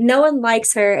 No one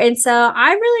likes her. And so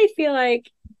I really feel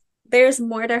like there's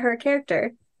more to her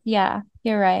character. Yeah,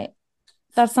 you're right.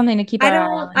 That's something to keep I our eye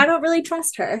don't I on. don't really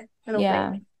trust her. I don't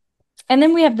Yeah. think. And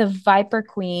then we have the Viper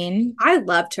Queen. I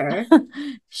loved her.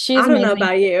 She's I don't know amazing.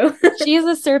 about you. She's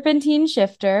a serpentine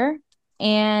shifter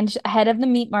and head of the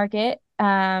meat market.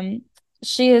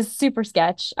 She is super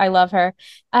sketch. I love her.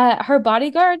 Her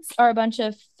bodyguards are a bunch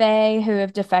of fae who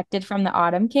have defected from the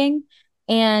Autumn King,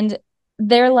 and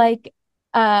they're like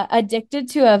addicted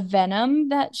to a venom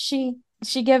that she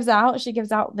gives out. She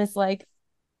gives out this like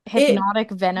It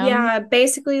hypnotic venom. yeah,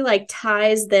 basically like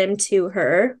ties them to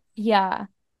her. Yeah,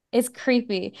 it's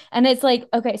creepy. And it's like,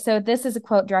 okay, so this is a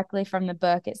quote directly from the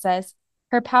book. It says,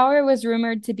 her power was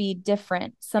rumored to be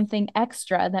different, something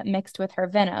extra that mixed with her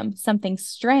venom, something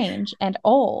strange and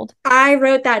old. I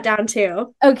wrote that down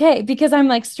too. Okay, because I'm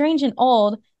like, strange and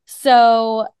old.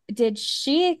 So did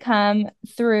she come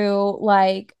through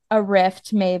like a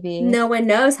rift, maybe? No one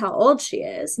knows how old she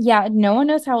is. Yeah, no one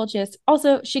knows how old she is.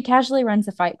 Also, she casually runs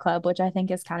a fight club, which I think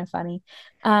is kind of funny.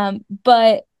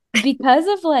 But because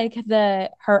of like the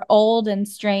her old and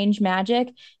strange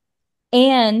magic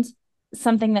and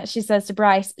something that she says to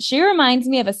Bryce, she reminds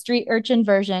me of a street urchin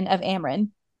version of Amryn.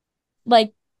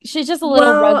 Like she's just a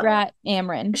little Well, rugrat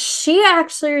Amryn. she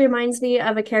actually reminds me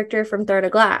of a character from Throne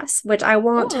of Glass, which I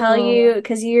won't tell Oh, you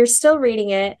because you're still reading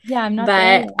it, yeah, I'm not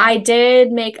there but yet. I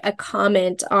did make a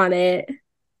comment on it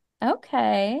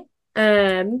Okay.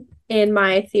 in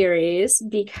my theories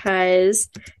because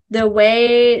the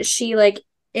way she like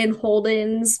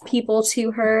enholdens people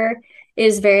to her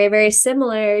is very, very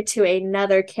similar to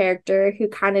another character who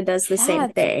kind of does the same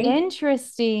That's thing.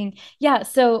 interesting. Yeah,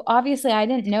 so obviously I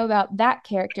didn't know about that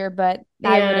character, but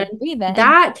I would And agree then.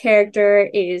 that character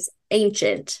is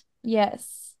ancient.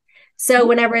 Yes. So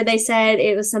whenever they Interesting. said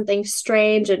it was something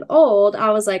strange and old, I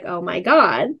was like, oh my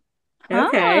God.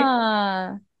 Okay.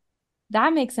 Huh.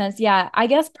 That makes sense. Yeah. I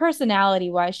guess personality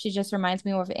wise, she just reminds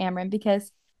me more of Amryn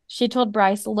because she told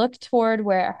Bryce, look toward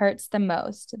where it hurts the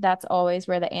most. That's always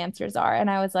where the answers are. And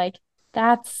I was like,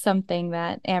 that's something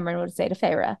that Amryn would say to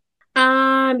Feyre.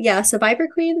 Yeah, so Viper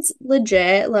Queen's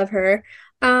legit, love her.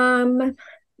 Um,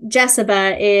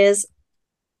 Jessica is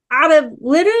out of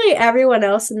literally everyone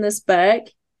else in this book,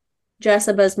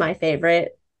 Jessica's my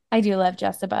favorite. I do love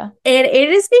Jessica. And it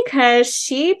is because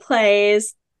she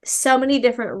plays so many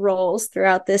different roles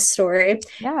throughout this story.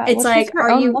 Yeah. It's Well, she's like, her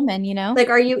own woman, you know?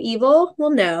 are you evil? Well,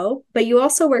 no, but you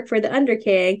also work for the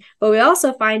Underking. But we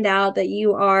also find out that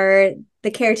you are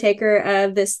the caretaker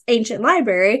of this ancient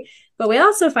library. But we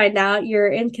also find out you're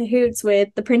in cahoots with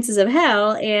the princes of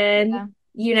hell and Yeah.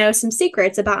 you know some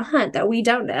secrets about Hunt that we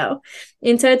don't know.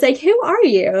 And so it's like, who are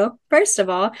you? First of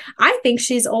all, I think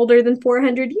she's older than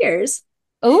 400 years.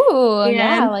 Oh,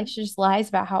 yeah. And Like she just lies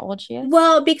about how old she is.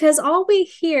 well, because all we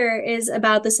hear is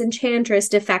about this enchantress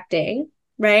defecting,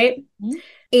 right? Mhm.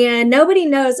 And nobody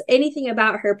knows anything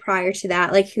about her prior to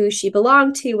that, like who she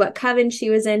belonged to, what coven she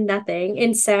was in, nothing.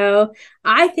 And so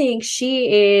I think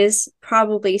she is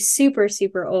probably super,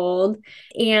 super old.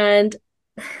 And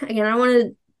again, I don't want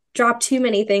to drop too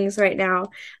many things right now,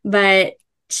 but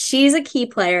she's a key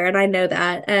player, and I know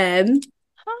that.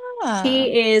 Huh.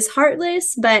 She is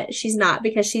heartless, but she's not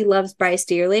because she loves Bryce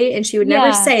dearly, and she would never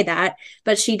Yeah, say that,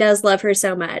 but she does love her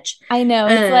so much. I know.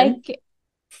 It's Um, like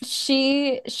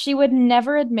she would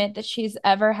never admit that she's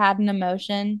ever had an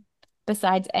emotion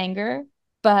besides anger,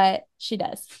 but she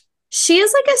does. she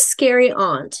is like a scary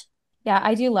aunt. Yeah,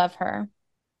 I do love her.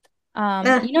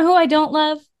 Uh, You know who I don't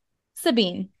love?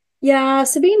 Sabine. yeah,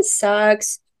 Sabine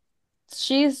sucks.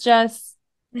 She's just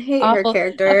I hate her awful.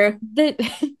 character. The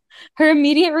her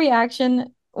immediate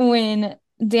reaction when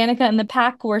Danica and the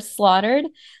pack were slaughtered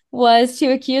was to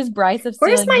accuse Bryce of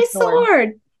Where's stealing the my sword.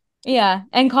 sword? Yeah,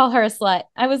 and call her a slut.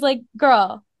 I was like,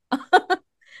 girl, be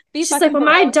She's like, fucking well, for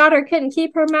my real. daughter couldn't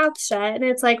keep her mouth shut. And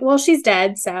it's like, well, she's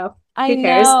dead, so I who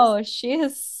cares? know. She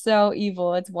is so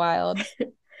evil. It's wild.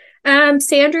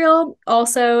 Sandriel,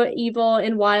 also evil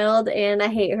and wild, and I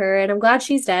hate her, and I'm glad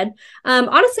she's dead.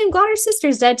 Honestly, I'm glad her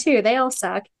sister's dead too. They all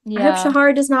suck. I hope Yeah.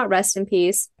 Shahar does not rest in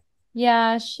peace.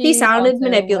 Yeah, He she sounded also was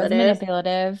manipulative.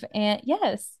 manipulative. And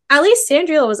yes. At least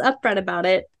Sandriel was upfront about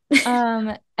it.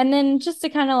 And then just to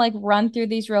kind of like run through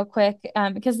these real quick,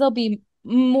 because they'll be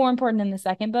more important in the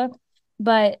second book,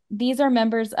 but these are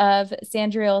members of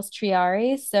Sandriel's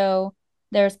Triarii. So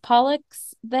there's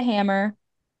Pollux the Hammer.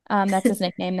 That's his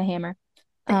nickname, the Hammer.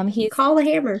 Call the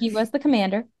hammer. He was the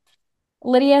commander.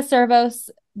 Lydia Servos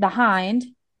the Hind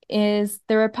is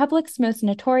the Republic's most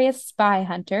notorious spy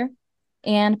hunter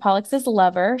and Pollux's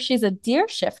lover. She's a deer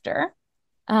shifter.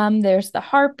 There's the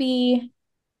Harpy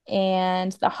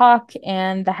and the Hawk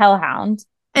and the Hellhound.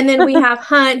 And then we have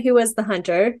Hunt, who was the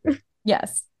hunter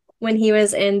Yes. when he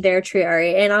was in their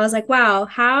triary. And I was like, wow,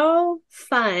 how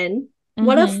fun.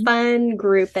 What a Mm-hmm. fun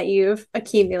group that you've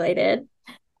accumulated.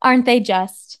 Aren't they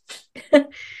just?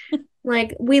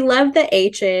 Like, we love the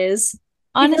H's.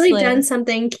 You've really done Honestly.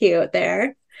 something cute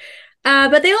there.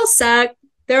 But they all suck.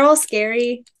 They're all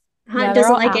scary. Yeah, Hunt they're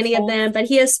doesn't all like any of assholes. them, but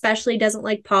he especially doesn't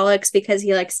like Pollux because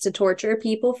he likes to torture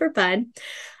people for fun.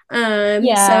 So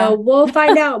Yeah. we'll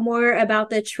find out more about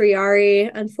the Triari,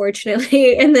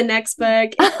 unfortunately, in the next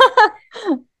book.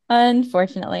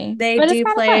 Unfortunately. But it's kind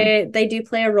of fun. They do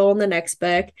play a role in the next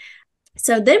book.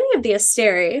 So then we have the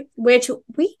Asteri, which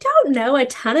we don't know a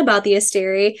ton about the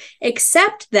Asteri,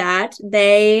 except that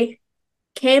they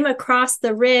came across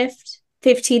the rift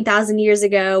 15,000 years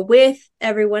ago with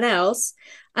everyone else.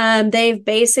 They've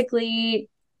basically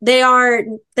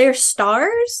they're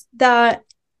stars that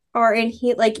are in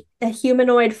like a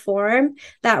humanoid form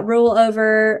that rule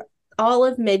over all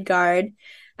of Midgard.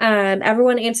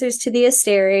 Everyone answers to the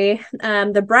Asteri.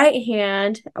 The Bright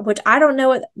Hand, which I don't know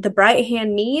what the Bright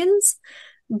Hand means,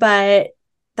 but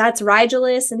that's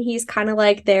Rigelus, and he's kind of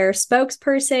like their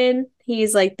spokesperson.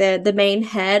 He's like the main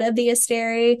head of the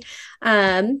Asteri.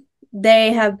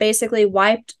 They have basically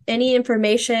wiped any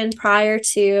information prior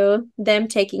to them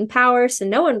taking power, so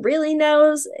no one really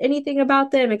knows anything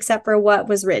about them except for what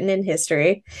was written in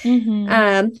history.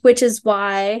 Mm-hmm. Which is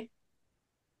why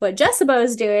what Jessica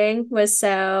was doing was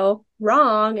so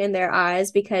wrong in their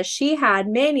eyes because she had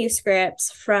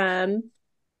manuscripts from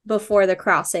before the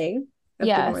crossing of the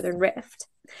Yes. Northern Rift.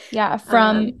 Yeah,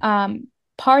 from Um,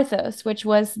 Parthos, which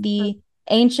was the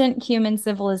ancient human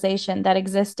civilization that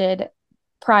existed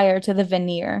prior to the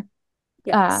Veneer um,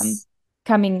 yes.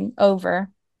 coming over.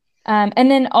 And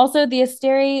then also the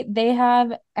Asteri, they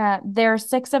have there are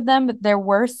six of them, but there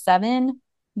were seven,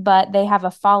 but they have a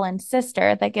fallen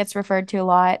sister that gets referred to a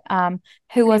lot, who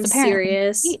Her was name's apparently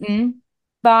Sirius. eaten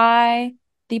by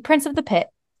the Prince of the Pit,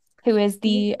 who is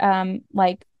the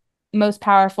like most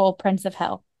powerful prince of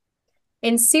hell.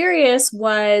 And Sirius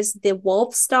was the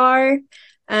wolf star,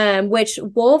 which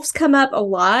wolves come up a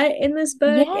lot in this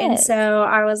book. And Yes. so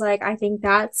I was like, I think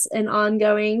that's an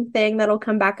ongoing thing that'll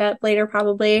come back up later,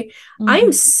 probably. I'm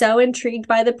Hmm. so intrigued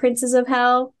by the Princes of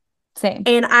Hell, Same.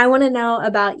 and I want to know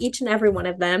about each and every one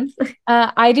of them.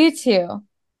 I do too.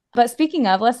 But speaking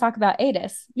of, let's talk about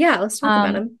Adis. Yeah, let's talk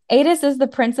about them. Adis is the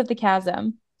Prince of the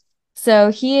Chasm.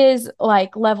 So he is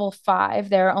like level 5.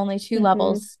 There are only 2 Mm-hmm.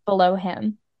 levels below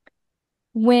him.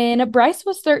 When Bryce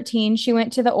was 13, she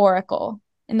went to the Oracle,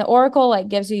 and the Oracle like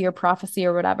gives you your prophecy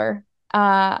or whatever.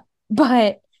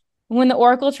 But when the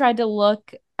Oracle tried to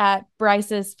look at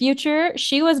Bryce's future,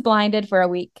 she was blinded for a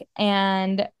week.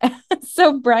 And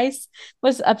so Bryce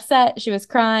was upset. She was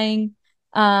crying.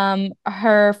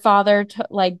 Her father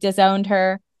like disowned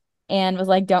her and was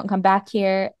like, "Don't come back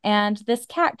here." And this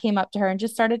cat came up to her and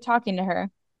just started talking to her.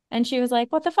 And she was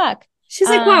like, "What the fuck?" She's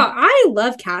like, wow, I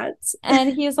love cats.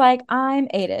 And he's like, I'm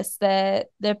Adis,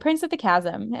 the prince of the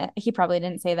chasm. He probably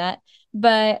didn't say that,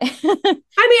 but I mean,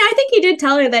 I think he did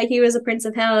tell her that he was a prince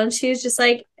of hell, and she was just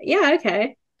like, yeah,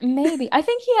 okay. maybe. I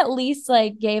think he at least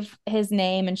like gave his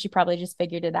name and she probably just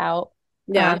figured it out.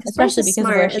 Yeah, because Bryce Especially is because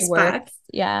of where smart she as fuck. works.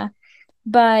 Yeah.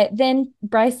 But then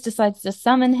Bryce decides to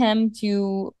summon him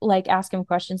to like ask him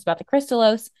questions about the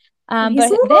Crystallos. And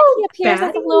he's a But then he little appears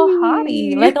as a little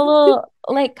hottie, like baddie. a little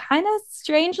like kind of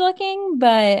strange looking,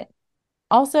 but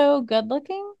also good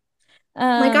looking.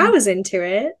 Like, I Um, was into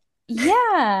it.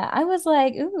 yeah, I was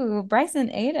like, ooh, Bryson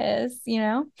Adis, you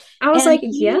know? I was And like,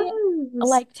 he yes.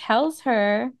 like tells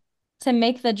her to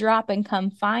make the drop and come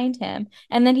find him.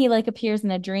 And then he like appears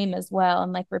in a dream as well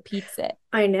and like repeats it.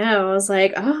 I know. I was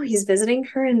like, oh, he's visiting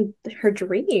her in her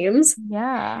dreams.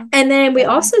 Yeah. And then we Yeah.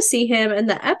 also see him in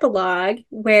the epilogue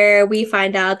where we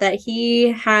find out that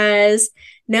he has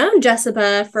known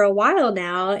Jessica for a while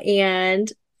now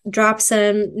and dropped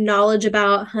some knowledge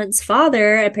about Hunt's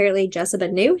father. Apparently, Jessica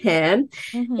knew him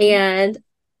Hmm. and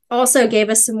also gave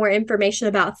us some more information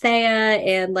about Thea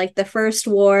and like the first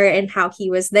war and how he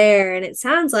was there. And it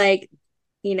sounds like,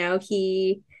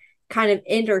 he kind of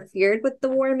interfered with the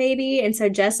war, maybe. And so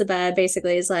Jessica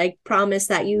basically is like, promise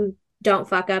that you don't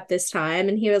fuck up this time.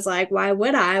 And he was like, why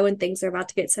would I when things are about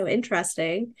to get so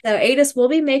interesting? So Adis will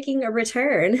be making a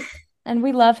return. And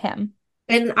we love him.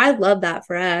 And I love that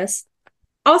for us.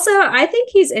 Also, I think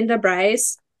he's into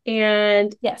Bryce,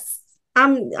 and Yes.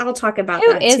 I'll talk about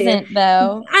Who that too. isn't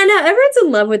though? I know everyone's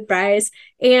in love with Bryce,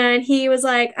 and he was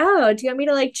like, "Oh, do you want me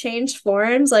to like change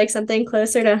forms, like something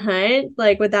closer to Hunt?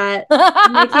 Like, would that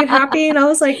make you happy?" And I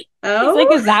was like, He's like,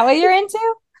 "Oh." is that what you're into?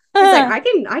 He's like,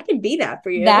 "I can be that for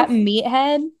you." That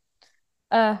meathead.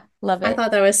 Love I it.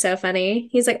 thought that was so funny.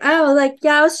 He's like, "Oh, like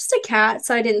yeah, I was just a cat,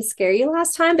 so I didn't scare you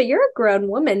last time, but you're a grown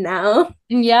woman now.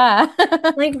 Yeah.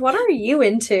 Like, what are you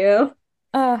into?"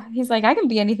 He's like, I can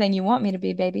be anything you want me to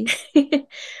be, baby.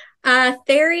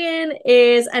 Therian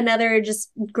is another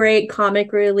just great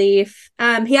comic relief.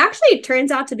 He actually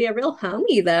turns out to be a real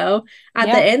homie though. At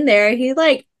the Yeah. end there, he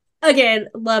like again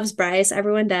loves Bryce.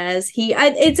 Everyone does.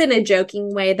 It's in a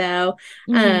joking way though,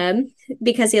 Hmm. um,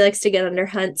 because he likes to get under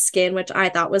Hunt's skin, which I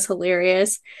thought was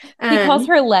hilarious. He calls Um,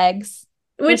 her legs,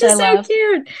 which which I is so love.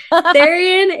 cute.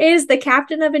 Therian is the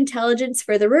captain of intelligence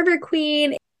for the River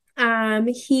Queen.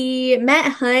 He met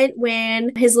Hunt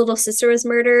when his little sister was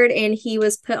murdered, and he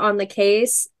was put on the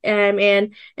case, and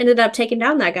ended up taking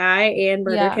down that guy and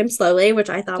murdered Yeah. him slowly, which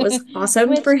I thought was awesome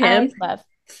Which for I him. love.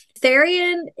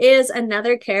 Therian is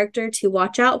another character to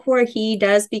watch out for. He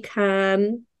does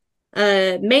become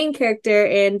a main character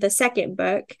in the second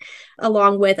book,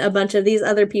 along with a bunch of these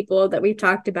other people that we've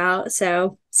talked about.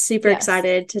 So, super Yes.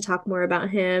 excited to talk more about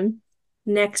him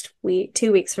next week,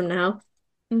 2 weeks from now.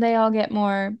 They all get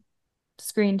more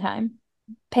screen time,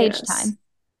 page Yes. time.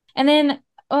 And then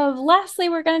lastly,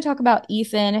 we're going to talk about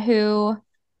Ethan, who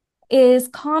is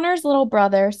Connor's little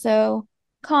brother. So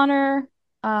Connor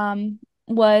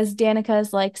was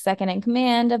Danica's like second in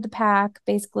command of the pack,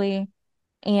 basically.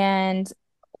 And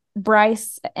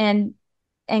Bryce and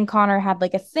Connor had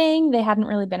like a thing. They hadn't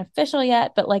really been official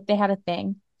yet, but like they had a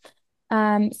thing.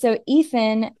 So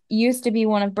Ethan used to be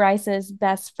one of Bryce's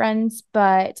best friends,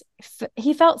 but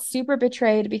he felt super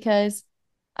betrayed because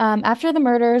after the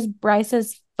murders,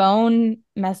 Bryce's phone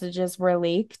messages were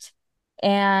leaked.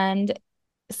 And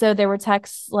so there were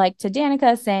texts like to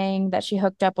Danica saying that she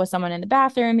hooked up with someone in the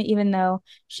bathroom, even though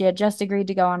she had just agreed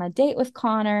to go on a date with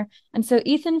Connor. And so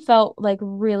Ethan felt like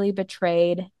really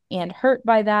betrayed and hurt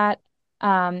by that.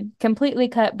 Completely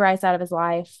cut Bryce out of his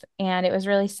life. And it was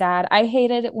really sad. I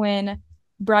hated when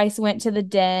Bryce went to the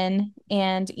den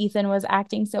and Ethan was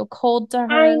acting so cold to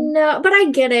I her. know, but I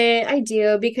get it. I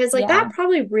do because like that Yeah.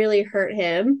 probably really hurt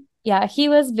him. Yeah, he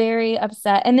was very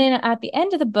upset. And then at the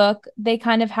end of the book, they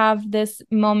kind of have this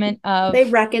moment They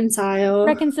of reconcile.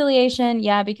 reconciliation.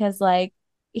 Yeah, because like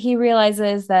he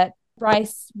realizes that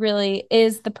Bryce really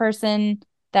is the person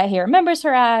that he remembers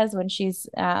her as when she's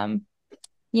getting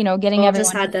All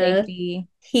just everyone had to to safety.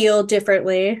 heal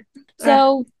differently. Ah,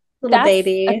 So little that's a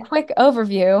baby. quick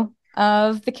overview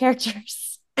of the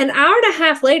characters. An hour and a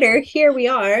half later, here we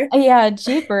are. Yeah,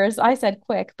 jeepers. I said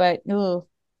quick, but ooh.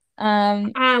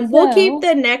 We'll keep So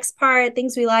the next part,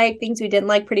 things we like, things we didn't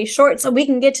like, pretty short so we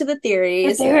can get to the the theories,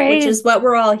 which is theories. what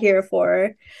we're all here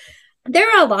for. There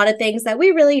are a lot of things that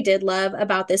we really did love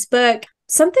about this book.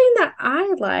 Something that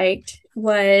I liked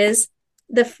was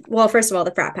first of all,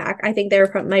 the frat pack. I think they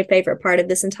were my favorite part of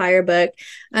this entire book,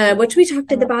 Ooh, which we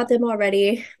talked I love about that. them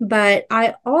already. But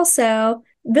I also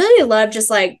really love just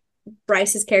like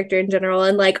Bryce's character in general,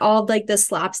 and like all like the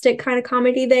slapstick kind of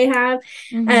comedy they have.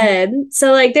 Mm-hmm.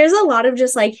 So like there's a lot of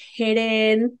just like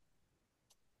hidden,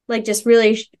 like just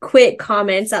really quick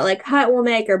comments that like Hut will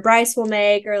make or Bryce will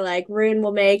make or like Rune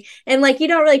will make, and like you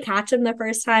don't really catch them the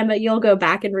first time, but you'll go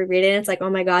back and reread it and it's like, oh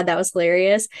my god, that was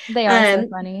hilarious. They are so um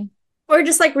funny. or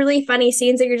just like really funny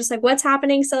scenes that you're just like, what's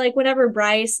happening? So like whenever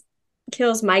Bryce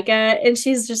kills Micah and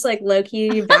she's just like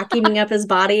low-key vacuuming up his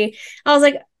body, I was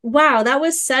like, wow, that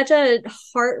was such a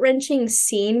heart-wrenching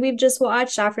scene we've just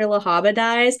watched after Lahaba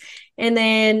dies, and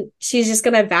then she's just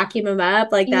gonna vacuum him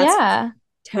up. Like that's Yeah,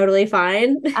 totally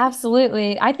fine.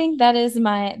 absolutely. I think that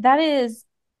is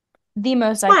the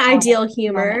most My iconic ideal moment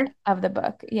humor, of the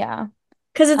book. Yeah.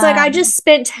 because it's like I Um, just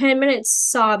spent 10 minutes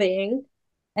sobbing.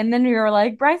 and then we were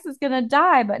like, Bryce is gonna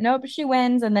die, but nope, she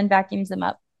wins and then vacuums him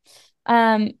up.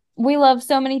 We love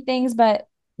so many things, but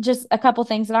just a couple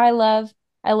things that I love.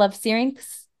 I love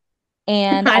Syrinx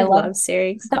and I I love love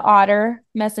Syrinx. the otter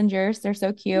messengers. They're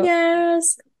so cute.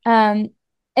 Yes. Um,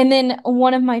 and then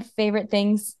one of my favorite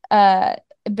things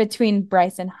between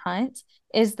Bryce and Hunt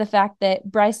is the fact that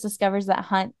Bryce discovers that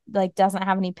Hunt like doesn't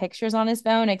have any pictures on his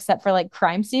phone except for like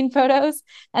crime scene photos.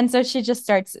 And so she just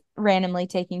starts randomly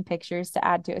taking pictures to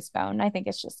add to his phone. I think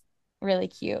it's just really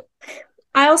cute.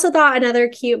 I also thought another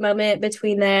cute moment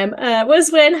between them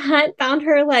was when Hunt found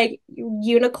her like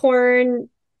unicorn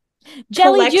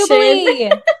Jelly collection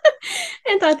Jubilee.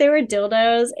 and thought they were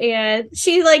dildos, and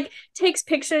she like takes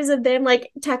pictures of them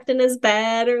like tucked in his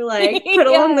bed or like put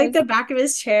along like Yes. the back of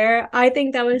his chair. I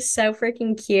think that was so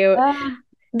freaking cute. Uh,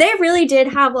 They really did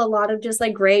have a lot of just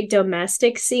like great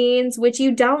domestic scenes, which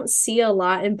you don't see a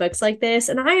lot in books like this.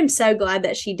 And I am so glad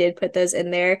that she did put those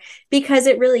in there because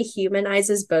it really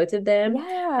humanizes both of them.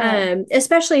 yeah,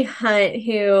 Especially Hunt,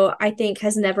 who I think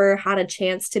has never had a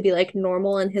chance to be like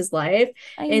normal in his life.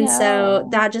 I And so know.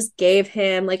 that just gave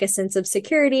him like a sense of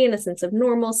security and a sense of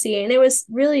normalcy. And it was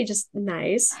really just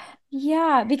nice.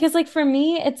 Yeah, because like for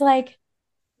me, it's like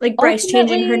Like Bryce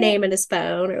changing her ultimately, name in his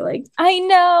phone or like, I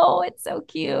know it's so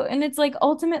cute. And it's like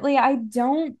ultimately, I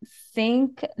don't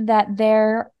think that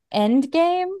their end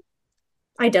game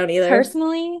I don't either.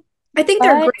 personally, I think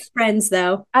they're but great friends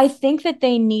though. I think that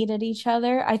they needed each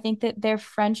other. I think that their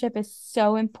friendship is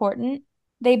so important.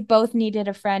 They both needed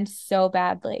a friend so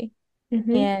badly.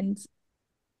 Mm-hmm. And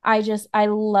I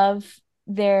love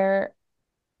their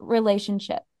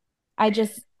relationship.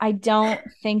 I don't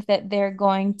think that they're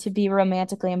going to be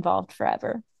romantically involved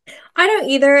forever. I don't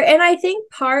either. And I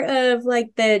think part of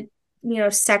like the,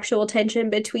 sexual tension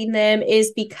between them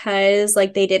is because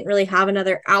like they didn't really have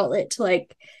another outlet to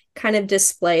like kind of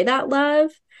display that love.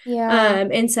 Yeah.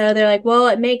 And so they're like, well,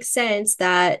 it makes sense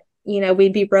that,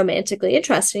 we'd be romantically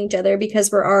interested in each other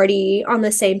because we're already on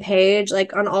the same page,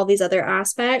 like on all these other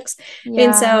aspects. And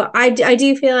Yeah. so I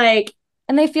do feel like,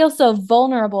 And they feel so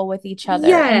vulnerable with each other.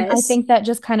 And I yes, think that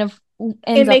just kind of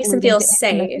it ends up makes them leading feel to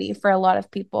safe. intimacy for a lot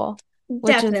of people,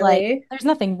 which is like, Definitely. there's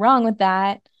nothing wrong with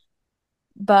that.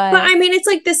 But But I mean, it's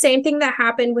like the same thing that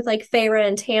happened with like Feyre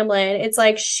and Tamlin. It's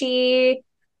like she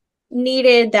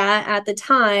needed that at the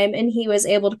time, and he was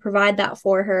able to provide that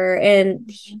for her, and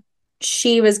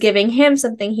she was giving him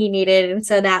something he needed. And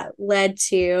so that led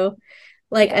to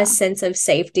like a yeah. sense of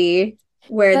safety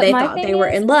where But they my thought thing they were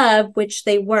is, in love, which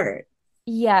they weren't.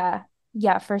 yeah,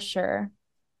 yeah, for sure.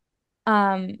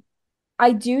 Um,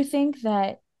 I do think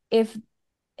that if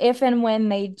if and when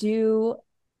they do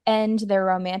end their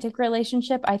romantic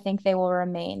relationship, I think they will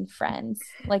remain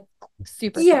friends, like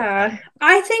super close Yeah, friends.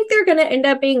 I think they're going to end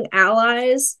up being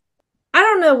allies. I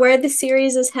don't know where the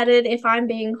series is headed, if I'm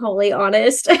being wholly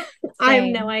honest. I have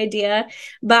no Same. idea.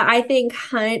 But I think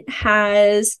Hunt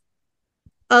has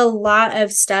a lot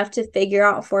of stuff to figure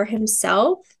out for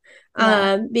himself.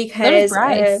 Yeah. So does Because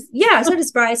Bryce. yeah, so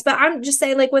does Bryce. But I'm just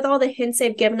saying, like, with all the hints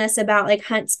they've given us about like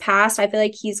Hunt's past, I feel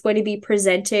like he's going to be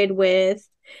presented with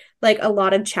like a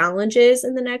lot of challenges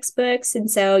in the next books. And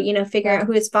so, figuring out Yeah.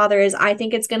 who his father is, I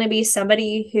think it's going to be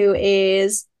somebody who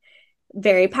is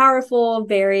very powerful,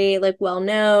 very like well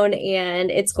known,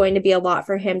 and it's going to be a lot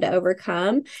for him to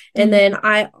overcome. And then Mhm.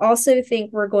 I also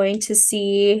think we're going to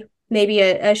see maybe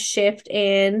a shift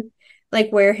in like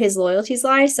where his loyalties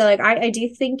lie. So like I do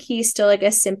think he's still like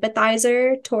a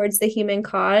sympathizer towards the human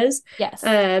cause. Yes,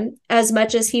 As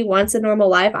much as he wants a normal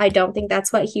life, I don't think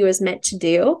that's what he was meant to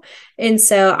do. And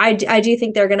so I do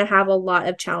think they're going to have a lot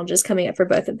of challenges coming up for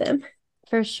both of them.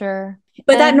 for sure.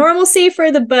 But that And normalcy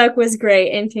for the book was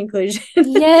great in conclusion.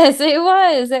 yes, it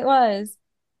was. It was.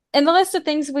 And the list of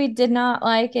things we did not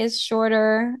like is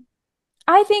shorter.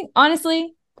 I think,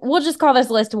 honestly, we'll just call this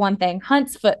list one thing: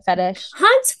 Hunt's foot fetish.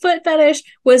 Hunt's foot fetish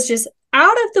was just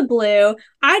out of the blue.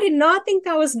 I did not think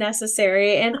that was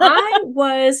necessary, and I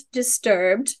was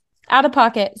disturbed. Out of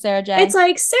pocket, Sarah J. It's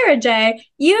like, Sarah J,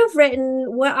 you've written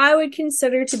what I would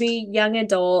consider to be young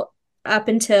adult up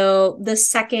until the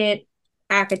second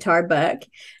ACOTAR book.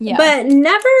 Yeah. But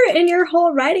never in your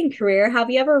whole writing career have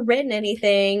you ever written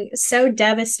anything so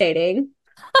devastating.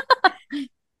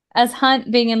 As Hunt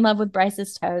being in love with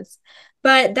Bryce's toes.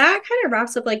 But that kind of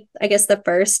wraps up, like, I guess the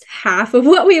first half of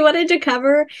what we wanted to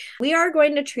cover. We are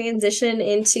going to transition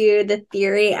into the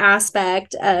theory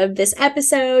aspect of this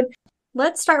episode.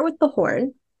 Let's start with the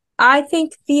horn. I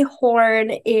think the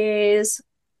horn is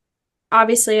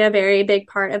obviously a very big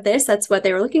part of this. That's what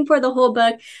they were looking for the whole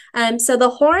book. So the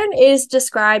horn is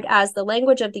described as the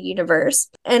language of the universe.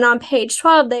 And on page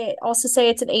 12, they also say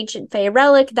it's an ancient Fae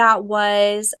relic that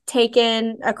was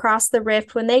taken across the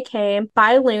rift when they came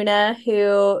by Luna,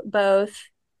 who both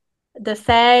the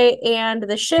Fae and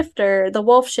the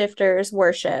wolf shifters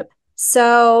worship.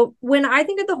 So when I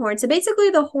think of the horn, so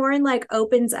basically the horn like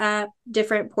opens up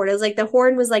different portals. Like the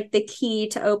horn was like the key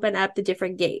to open up the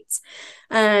different gates.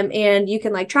 And you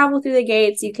can like travel through the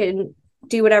gates, you can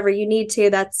do whatever you need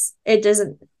to. It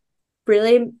doesn't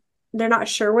really, they're not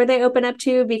sure where they open up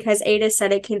to, because Ada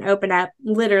said it can open up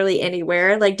literally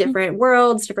anywhere, like different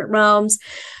worlds, different realms.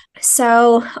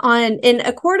 So in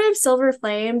A Court of Silver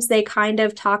Flames, they kind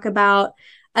of talk about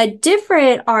a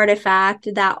different artifact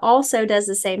that also does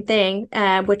the same thing,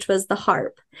 which was the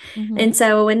harp. Mm-hmm. And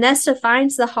so when Nesta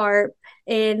finds the harp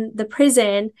in the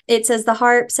prison, it says the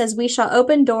harp says, "We shall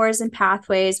open doors and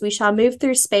pathways. We shall move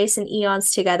through space and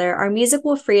eons together. Our music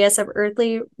will free us of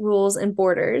earthly rules and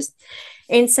borders."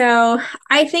 And so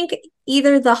I think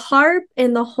either the harp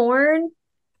and the horn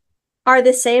are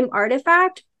the same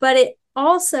artifact, but it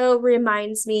also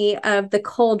reminds me of the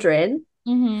cauldron,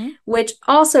 mm-hmm. which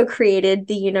also created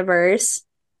the universe,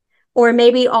 or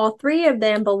maybe all three of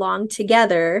them belong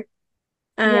together.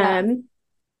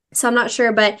 So I'm not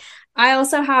sure, but I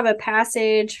also have a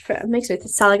passage, it makes me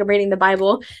sound like I'm reading the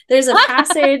Bible. There's a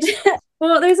passage,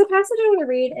 there's a passage I'm going to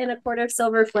read in A Court of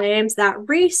Silver Flames that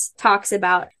Rhys talks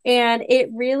about. And it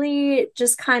really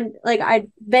just kind of, like, I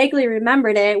vaguely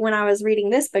remembered it when I was reading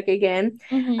this book again.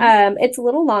 Mm-hmm. It's a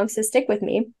little long, so stick with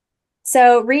me.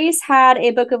 So Rhys had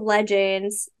a book of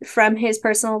legends from his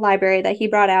personal library that he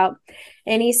brought out.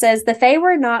 And he says, "The Fae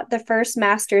were not the first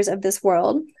masters of this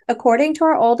world. According to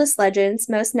our oldest legends,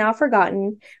 most now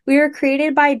forgotten, we were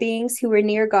created by beings who were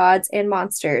near gods and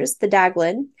monsters, the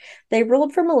Daglin. They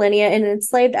ruled for millennia and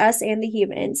enslaved us and the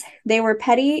humans. They were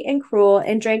petty and cruel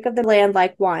and drank of the land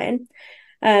like wine.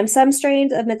 Some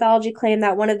strains of mythology claim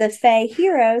that one of the Fae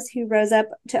heroes who rose up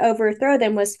to overthrow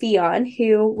them was Fionn,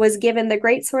 who was given the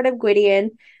great sword of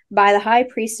Gwydion by the high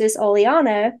priestess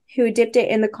Oleana, who dipped it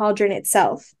in the cauldron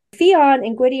itself. Fionn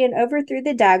and Gwydion overthrew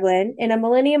the Daglin, and a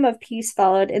millennium of peace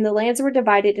followed, and the lands were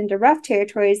divided into rough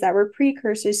territories that were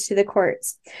precursors to the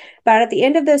courts. But at the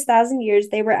end of those 1,000 years,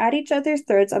 they were at each other's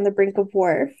throats on the brink of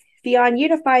war. Fionn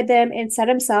unified them and set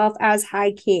himself as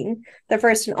High King, the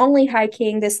first and only High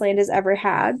King this land has ever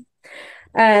had."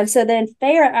 So then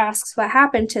Feyre asks what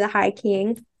happened to the High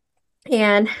King.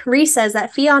 And Rhys says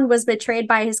that Fionn was betrayed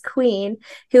by his queen,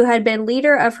 who had been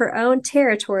leader of her own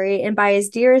territory, and by his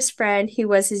dearest friend, who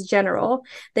was his general.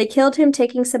 They killed him,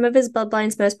 taking some of his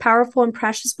bloodline's most powerful and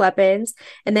precious weapons.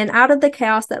 And then out of the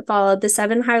chaos that followed, the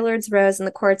 7 High Lords rose, and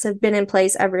the courts have been in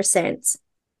place ever since.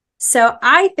 So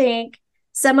I think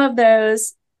some of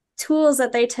those tools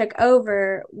that they took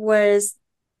over was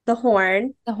the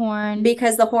horn.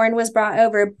 Because the horn was brought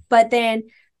over. But then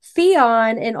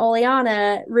Fionn and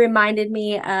Oleana reminded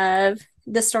me of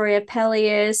the story of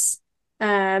Peleus,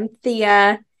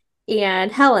 Thea,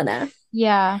 and Helena.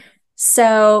 Yeah.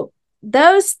 So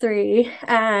those three,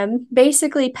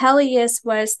 basically Peleus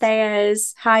was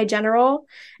Thea's high general,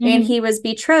 and he was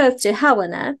betrothed to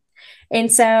Helena.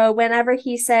 And so whenever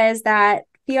he says that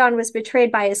Fionn was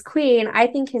betrayed by his queen, I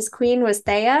think his queen was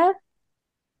Thea,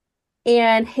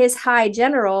 and his high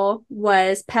general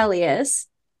was Peleus.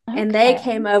 Okay. And they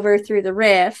came over through the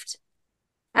rift.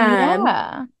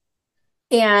 Yeah.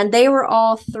 And they were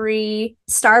all 3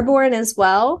 starborn as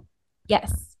well.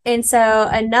 Yes. And so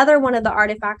another one of the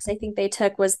artifacts I think they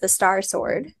took was the Star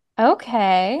Sword.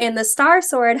 Okay. And the Star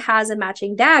Sword has a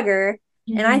matching dagger.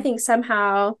 And I think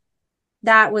somehow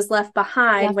that was left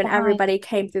behind when everybody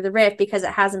came through the rift, because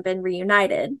it hasn't been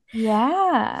reunited.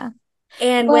 Yeah.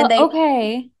 And when they...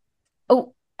 Okay.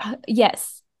 Oh,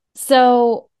 yes.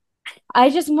 So I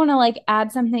just want to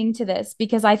add something to this,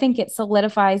 because I think it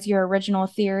solidifies your original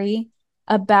theory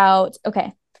about,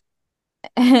 okay,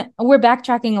 we're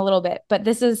backtracking a little bit, but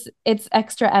it's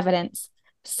extra evidence.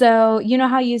 So you know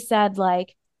how you said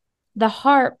the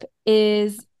harp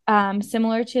is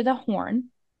similar to the horn,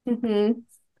 Mm-hmm.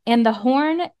 and the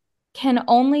horn can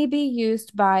only be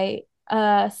used by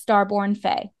a starborn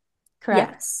fae,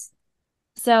 correct? Yes.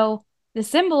 So the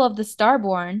symbol of the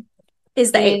starborn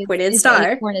Is the eight-pointed is the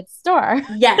star. eight-pointed star,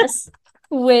 Yes.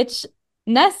 which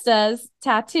Nesta's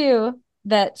tattoo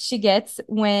that she gets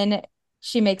when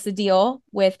she makes a deal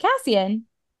with Cassian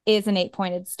is an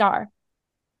eight-pointed star.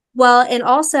 Well, and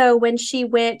also when she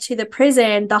went to the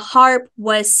prison, the harp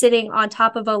was sitting on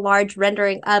top of a large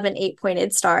rendering of an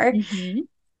eight-pointed star. Mm-hmm.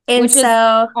 And Which is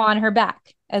so on her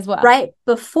back as well. right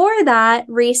before that,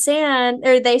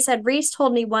 they said Reese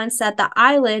told me once that the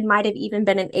island might have even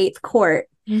been an eighth court.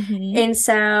 Mm-hmm. And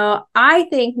so I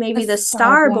think The maybe the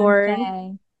Starborn Starborn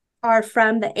Fae. are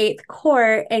from the eighth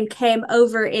court and came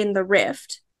over in the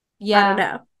rift. I don't Yeah,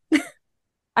 know.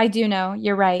 I do know.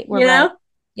 You're right. We're You right. know?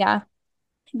 Yeah.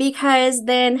 Because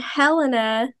then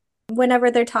Helena,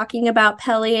 whenever they're talking about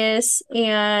Peleus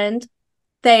and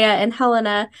Thea and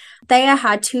Helena, Thea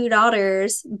had two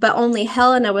daughters, but only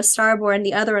Helena was starborn.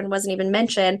 The other one wasn't even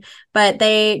mentioned. But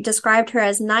they described her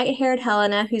as night haired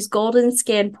Helena, whose golden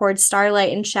skin poured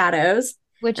starlight and shadows.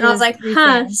 Which And I was is like,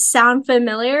 huh, Rhysand. sound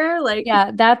familiar? Like,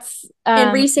 Yeah, that's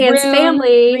and Rhysand's Rune,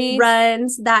 family Rhys.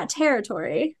 runs that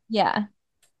territory. Yeah,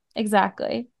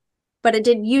 exactly. But it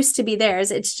didn't used to be theirs.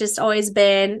 It's just always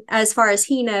been, as far as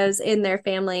he knows, in their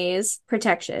family's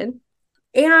protection.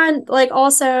 And like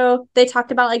also they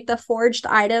talked about like the forged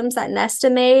items that Nesta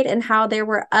made and how there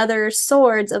were other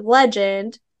swords of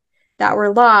legend that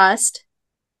were lost.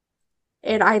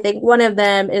 And I think one of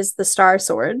them is the Star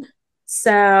Sword.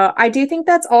 So I do think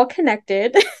that's all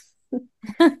connected.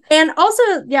 And also,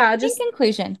 yeah, In just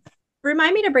conclusion,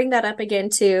 remind me to bring that up again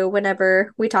too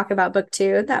whenever we talk about book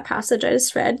two, that passage I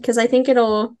just read, because I think that's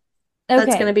going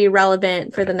to okay. be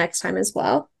relevant for the next time as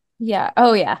well. Yeah.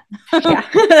 Oh, yeah. Yeah.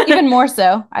 Even more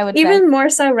so, I would say. Even more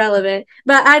so relevant.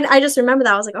 But I just remember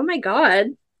that. I was like, oh my God,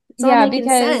 it's all Yeah, making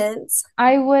because sense.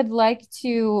 I would like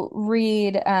to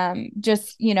read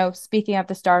just, speaking of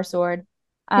the Star Sword.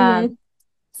 Mm-hmm. Um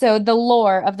so the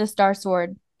lore of the Star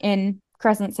Sword in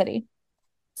Crescent City.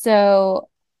 So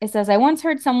it says, I once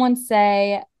heard someone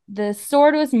say the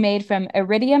sword was made from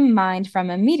iridium mined from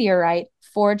a meteorite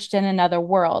forged in another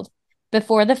world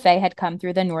before the Fae had come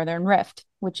through the Northern Rift,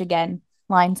 which again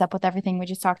lines up with everything we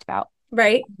just talked about.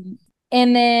 Right.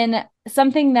 And then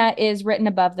something that is written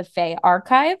above the Fae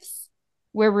archives,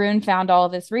 where Rune found all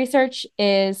of this research,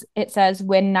 is it says,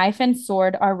 when knife and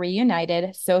sword are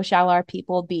reunited, so shall our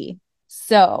people be.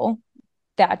 So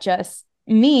that just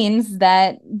means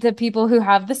that the people who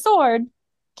have the sword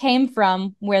came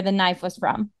from where the knife was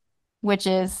from, which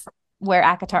is where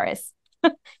Akatar is.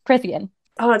 Prithian.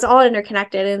 Oh, it's all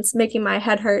interconnected and it's making my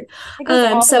head hurt. It goes all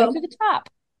the way So to the top.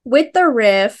 with the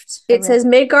rift, The it rift. says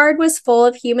Midgard was full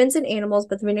of humans and animals,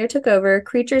 but the Vanir took over.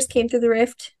 Creatures came through the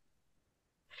rift.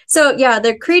 So yeah,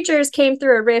 the creatures came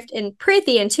through a rift in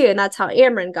Prithian too, and that's how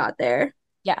Amryn got there.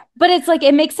 Yeah. But it's like,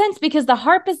 it makes sense because the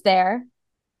harp is there.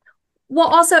 Well,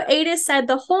 also Ada said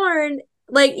the horn,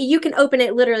 like you can open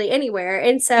it literally anywhere.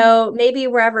 And so maybe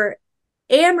wherever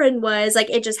Amryn was, like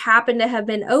it just happened to have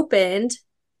been opened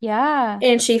Yeah.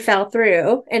 and she fell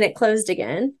through and it closed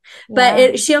again. But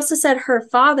Yeah. she also said her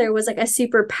father was like a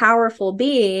super powerful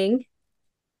being.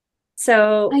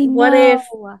 So I what if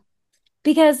know.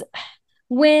 Because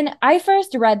when I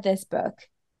first read this book,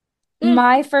 mm,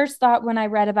 my first thought when I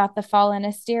read about the fallen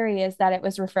Asteri is that it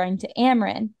was referring to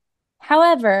Amryn.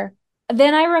 However,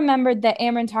 then I remembered that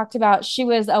Amryn talked about she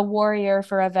was a warrior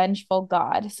for a vengeful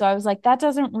god. So I was like, that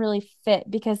doesn't really fit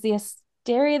because the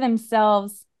Asteri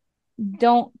themselves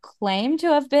don't claim to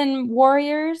have been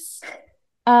warriors.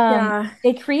 yeah,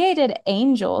 They created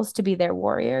angels to be their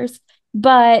warriors,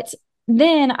 but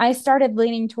then I started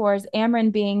leaning towards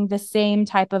Amryn being the same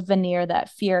type of Vanir that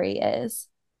Fury is.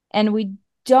 And we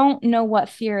don't know what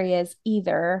Fury is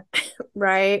either,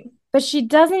 right. but she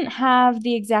doesn't have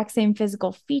the exact same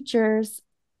physical features.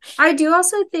 I do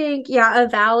also think, yeah,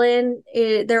 Avalon,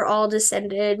 they're all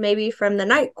descended maybe from the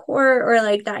Night Court or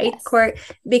like the Eighth Yes. Court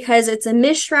because it's a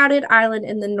mist-shrouded island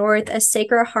in the north, a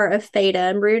sacred heart of Theta.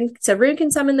 And Rune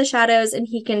can summon the shadows and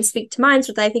he can speak to minds,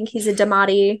 which I think he's a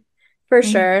Damati for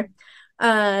Mhm. sure.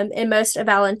 And most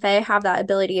Avalon Fae have that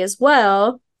ability as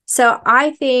well. So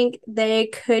I think they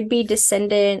could be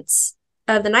descendants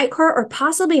of the Night Court or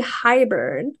possibly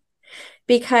Hybern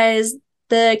because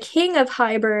the king of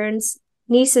Hybern's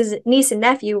niece and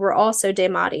nephew were also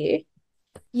Daemati,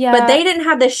 but Yeah, they didn't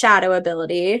have the shadow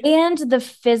ability. and the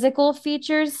physical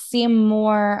features seem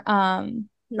more of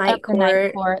Night the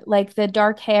Night Court. Court, like the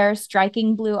dark hair,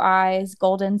 striking blue eyes,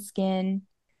 golden skin.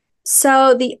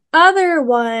 So the other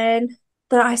one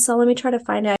that I saw, let me try to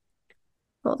find it.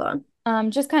 Hold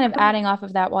on. Just kind of adding off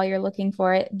of that while you're looking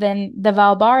for it, then the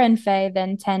Valbaran Fae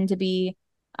then tend to be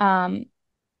um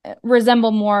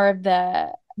resemble more of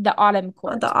the Autumn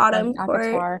Court The from Autumn Court.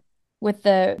 Akatar with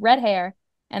the red hair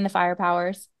and the fire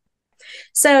powers.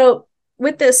 So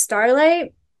with this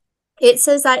starlight, it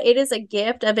says that it is a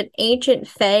gift of an ancient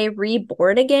fae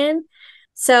reborn again.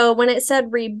 So when it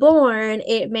said reborn,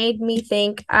 it made me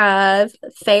think of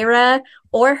Farah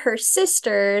or her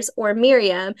sisters or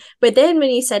Miriam. But then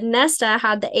when you said Nesta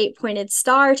had the 8-pointed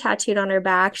star tattooed on her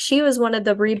back, she was one of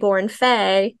the reborn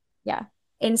fae. Yeah.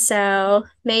 And so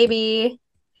maybe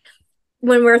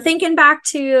when we're thinking back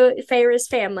to Farah's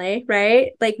family,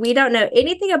 right? Like we don't know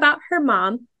anything about her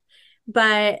mom,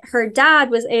 but her dad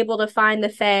was able to find the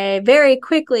Fae very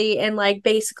quickly and like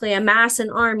basically amass an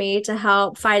army to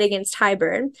help fight against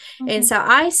Hybern. And so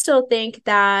I still think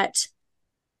that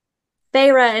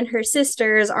Feyre and her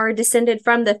sisters are descended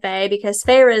from the Fae because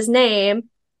Feyre's name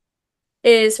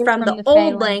is It's from from the the Fae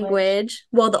old language. language,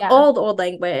 well, the Yeah. old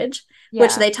language,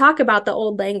 which Yeah. they talk about the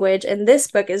old language in this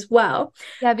book as well.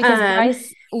 Yeah, because Um,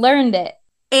 Bryce learned it.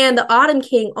 and the Autumn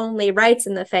King only writes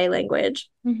in the Fae language.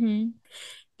 Mm-hmm.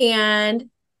 And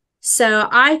so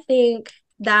I think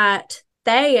that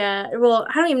Thea, well,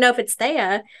 I don't even know if it's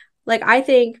Thea. Like, I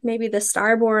think maybe the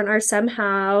Starborn are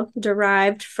somehow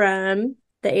derived from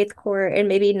the Eighth Court, and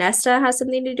maybe Nesta has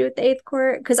something to do with the Eighth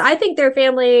Court. Because I think their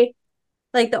family,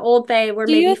 like the old Fae, were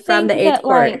Do you maybe from think the Eighth that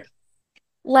Court.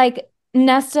 like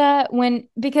Nesta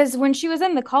because when she was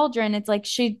in the cauldron, it's like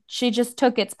she just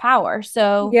took its power.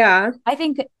 So Yeah, I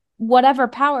think whatever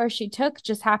power she took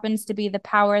just happens to be the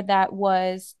power that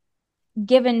was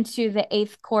given to the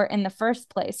Eighth Court in the first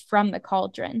place from the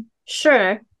cauldron.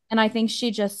 sure. And I think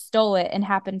she just stole it and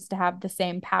happens to have the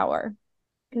same power.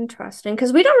 Interesting.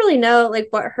 Because we don't really know, like,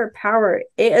 what her power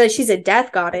is. She's a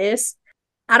death goddess.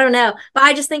 I don't know. But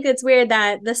I just think it's weird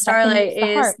that the That can Starlight use the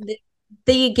is harp.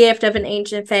 the gift of an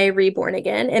ancient Fae reborn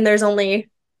again, and there's only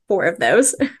 4 of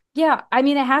those. Yeah, I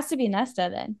mean, it has to be Nesta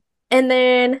then. And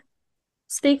then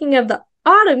speaking of the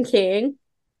Autumn King,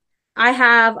 I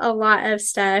have a lot of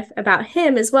stuff about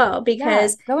him as well Yeah,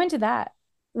 because, go into that.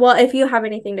 well, if you have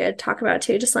anything to talk about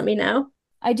too, just let me know.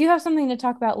 I do have something to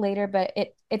talk about later, but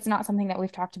it's not something that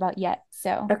we've talked about yet.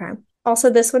 So, Okay. Also,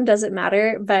 this one doesn't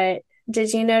matter, but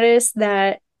did you notice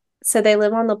that? So they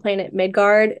live on the planet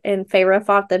Midgard, and Feyre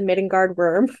fought the Midgard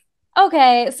worm.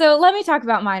 okay, so let me talk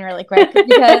about mine really quick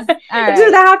because, all Does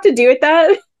right, that have to do with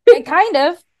that? kind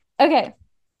of. Okay,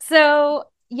 so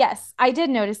yes, I did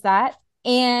notice that.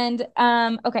 And,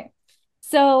 okay,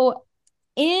 so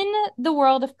in the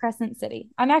world of Crescent City,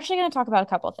 I'm actually going to talk about a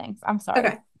couple of things. I'm sorry.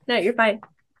 Okay. No, you're fine.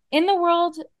 In the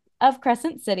world of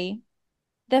Crescent City,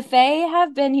 the Fae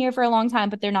have been here for a long time,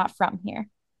 but they're not from here.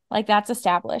 Like that's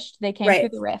established. They came through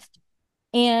Right. the rift.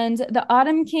 And the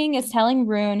Autumn King is telling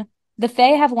Rune, the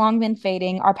Fae have long been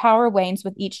fading. Our power wanes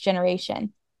with each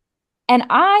generation. And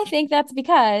I think that's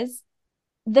because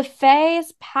the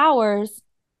Fae's powers,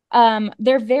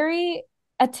 they're very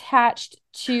attached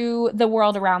to the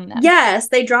world around them. Yes,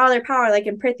 they draw their power like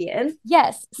in Prithian.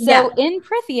 Yes. Yeah. So in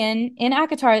Prithian, in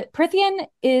Akatar, Prithian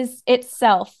is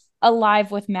itself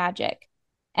alive with magic.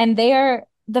 And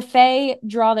the Fae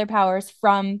draw their powers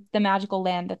from the magical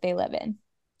land that they live in.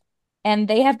 And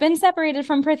they have been separated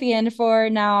from Prithian for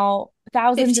now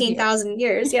thousands of years, 15,000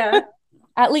 years. Yeah.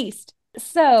 at least.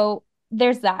 So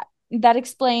there's that. That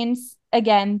explains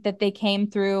again that they came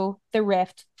through the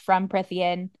rift from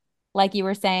Prithian, like you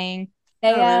were saying. I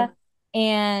don't Thea know.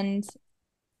 and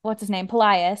what's his name?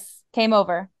 Pelias came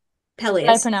over. I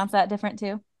Peleus. pronounce that different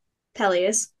too.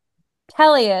 Peleus.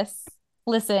 Pelias.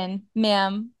 Listen,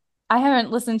 ma'am, I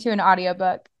haven't listened to an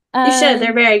audiobook. You should.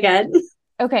 They're very good.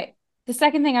 Okay. The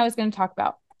second thing I was going to talk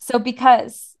about. So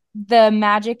because the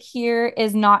magic here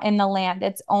is not in the land,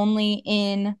 it's only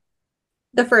in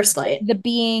The first light. the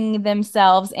being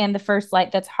themselves and the first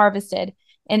light that's harvested.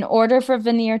 In order for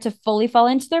Vanir to fully fall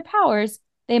into their powers,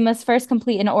 they must first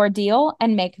complete an ordeal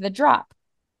and make the drop.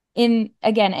 In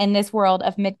this world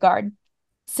of Midgard.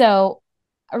 So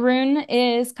Arun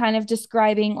is kind of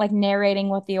describing, like narrating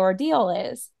what the ordeal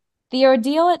is. The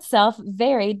ordeal itself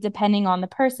varied depending on the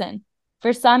person.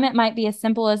 For some, it might be as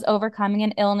simple as overcoming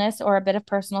an illness or a bit of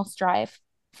personal strife.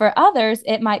 For others,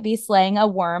 it might be slaying a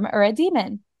worm or a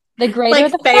demon. The greater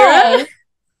Like the Farah. Fae,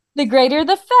 the greater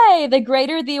the Fae, the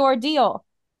greater the ordeal.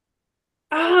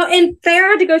 Oh, and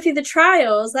Farah had to go through the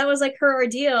trials. That was like her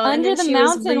ordeal. And Under then the she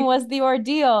was mountain was the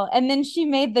ordeal, and then she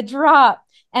made the drop,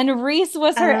 and Reese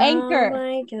was her Oh anchor.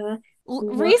 my God.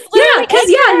 Reese Yeah, literally because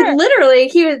anchored her. literally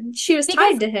she was Because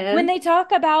tied to when him. they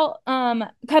talk about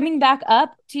coming back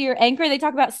up to your anchor, they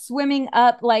talk about swimming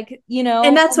up, like,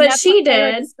 And that's and what that's what she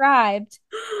Farrah did. described.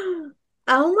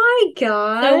 Oh my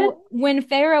God. So when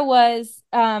Farrah was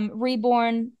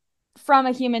reborn from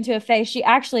a human to a fae, she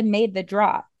actually made the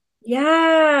drop.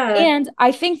 Yeah. And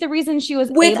I think the reason she was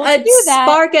With able to a do that,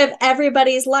 spark of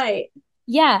everybody's light.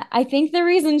 yeah, I think the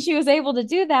reason she was able to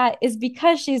do that is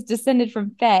because she's descended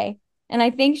from fae. And I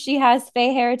think she has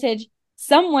fae heritage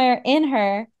somewhere in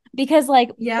her because,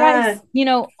 like Yeah. Bryce,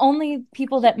 only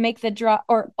people that make the drop,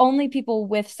 or only people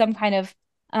with some kind of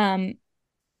um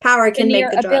Power can make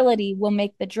linear the drop. ability will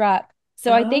make the drop.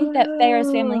 So I think that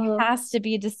Farrah's family Oh, has to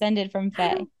be descended from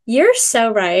fae. you're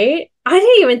so right. I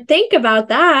didn't even think about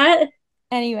that.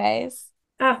 Anyways,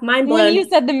 Ah, mind when you blown.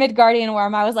 said the Midgardian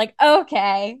worm, I was like,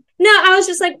 okay. No, I was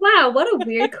just like, wow, what a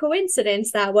weird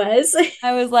coincidence that was.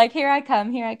 I was like, here I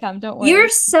come, don't You're worry.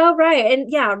 so right.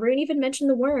 And yeah, Rune even mentioned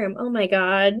the worm. Oh my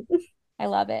God. I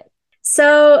love it.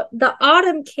 So the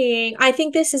Autumn King, I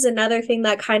think this is another thing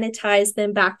that kind of ties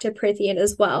them back to Prithian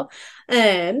as well.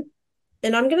 Um,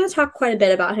 and I'm gonna talk quite a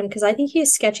bit about him because I think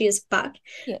he's sketchy as fuck.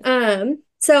 Yes.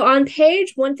 So on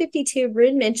page 152,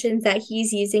 Rune mentions that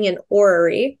he's using an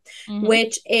orrery, Mm-hmm.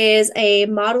 which is a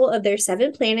model of their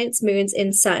seven planets, moons,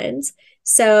 and suns.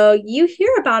 So you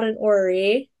hear about an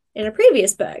orrery in a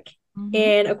previous book Mm-hmm.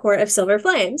 in A Court of Silver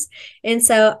Flames. And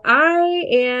so I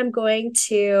am going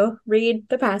to read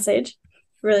the passage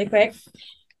really quick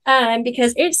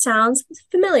because it sounds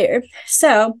familiar.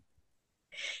 So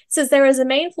says there was a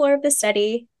main floor of the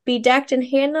study, bedecked in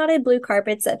hand-knotted blue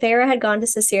carpets that Farah had gone to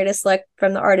Sasir to select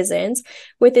from the artisans,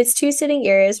 with its two sitting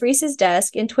areas, Reese's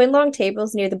desk, and twin long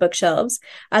tables near the bookshelves.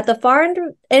 At the far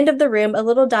end of the room, a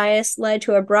little dais led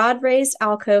to a broad raised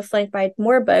alcove flanked by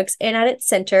more books, and at its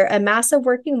center, a massive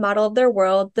working model of their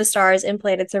world, the stars and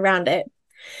planets around it.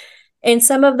 And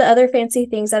some of the other fancy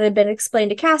things that had been explained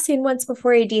to Cassian once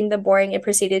before he deemed them boring and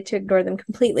proceeded to ignore them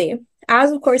completely.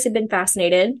 As, of course, had been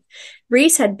fascinated,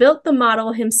 Reese had built the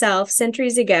model himself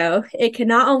centuries ago. It could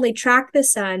not only track the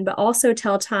sun, but also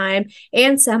tell time,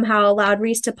 and somehow allowed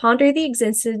Reese to ponder the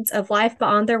existence of life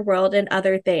beyond their world and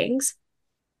other things.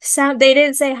 They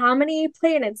didn't say how many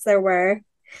planets there were,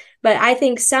 but I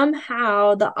think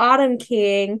somehow the Autumn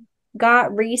King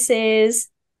got Reese's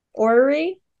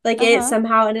orrery. Like it Uh-huh.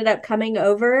 somehow ended up coming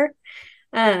over.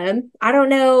 I don't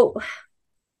know.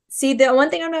 See, the one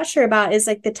thing I'm not sure about is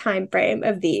like the time frame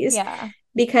of these. Yeah.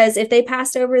 Because if they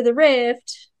passed over the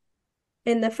rift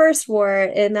in the first war,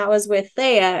 and that was with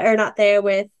Thea, or not Thea,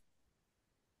 with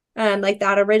like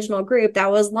that original group,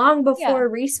 that was long Yeah. before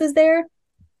Reese was there.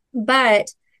 But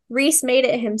Reese made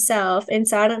it himself. And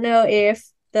so I don't know if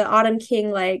the Autumn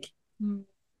King like Mm.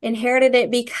 inherited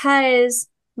it because,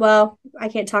 well, I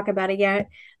can't talk about it yet.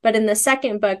 But in the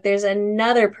second book, there's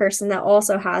another person that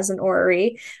also has an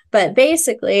orrery. But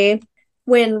basically,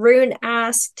 when Rune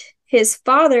asked his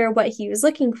father what he was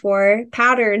looking for,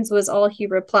 patterns was all he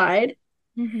replied.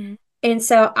 Mm-hmm. And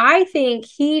so I think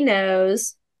he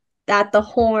knows that the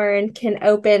horn can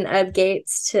open up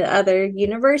gates to other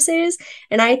universes.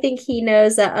 And I think he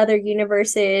knows that other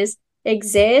universes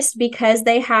exist because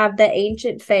they have the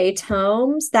ancient Fae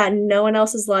tomes that no one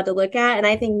else is allowed to look at. And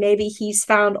I think maybe he's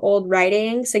found old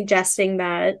writing suggesting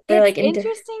that they're It's like in.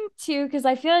 interesting too, because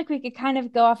I feel like we could kind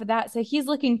of go off of that. So he's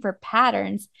looking for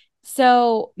patterns.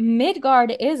 So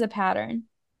Midgard is a pattern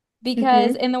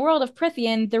because Mm-hmm, in the world of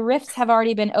Prithian, the rifts have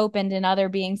already been opened and other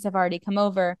beings have already come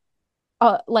over.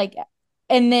 Like,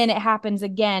 and then it happens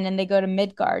again and they go to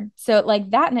Midgard. So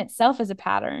like that in itself is a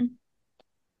pattern.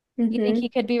 You think mm-hmm. he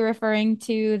could be referring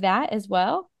to that as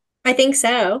well? I think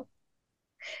so.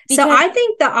 So Because I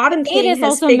think the Autumn King Adis has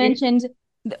also figured mentioned,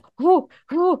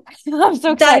 I'm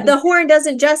so that excited the horn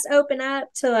doesn't just open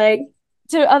up to like,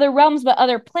 to other realms, but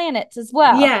other planets as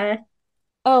well. yeah.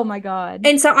 Oh my God.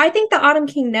 And so I think the Autumn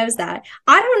King knows that.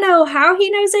 I don't know how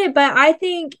he knows it, but I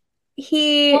think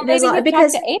he Well, knows a maybe lot he's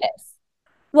talked because, to Adis.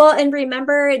 well, and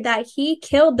remember that he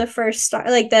killed the first star,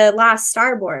 like the last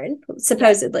starborn, Yes,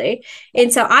 supposedly. And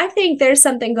yes. so I think there's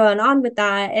something going on with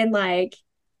that. And like,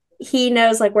 he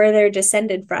knows like where they're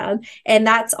descended from. And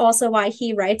that's also why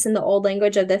he writes in the old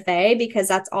language of the Fae, because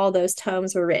that's all those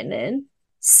tomes were written in.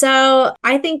 So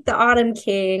I think the Autumn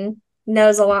King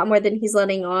knows a lot more than he's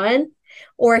letting on,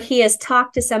 or he has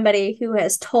talked to somebody who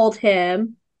has told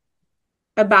him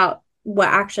about what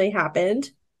actually happened.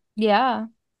 Yeah.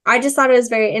 I just thought it was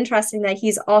very interesting that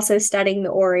he's also studying the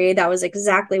Ori. That was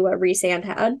exactly what Rhysand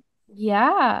had.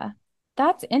 Yeah.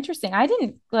 That's interesting. I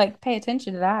didn't like pay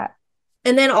attention to that.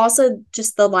 And then also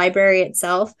just the library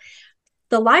itself.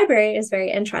 the library is very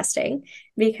interesting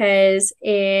because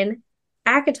in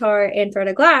ACOTAR and Throne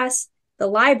of Glass, the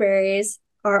libraries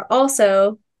are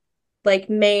also like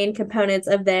main components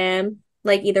of them,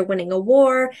 like either winning a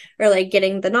war or like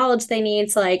getting the knowledge they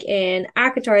need. So like in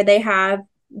ACOTAR, they have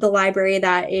the library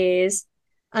that is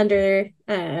under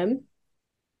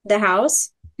the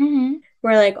house Mm-hmm.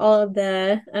 where like all of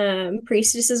the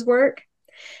priestesses work.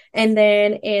 And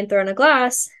then in Throne of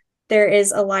Glass, there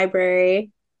is a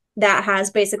library that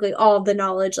has basically all of the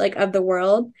knowledge like of the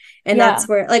world. And Yeah. that's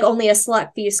where like only a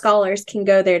select few scholars can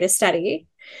go there to study.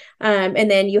 And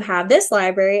then you have this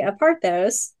library of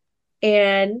Parthos.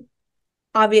 And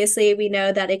obviously we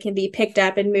know that it can be picked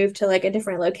up and moved to like a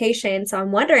different location. So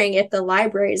I'm wondering if the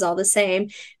library is all the same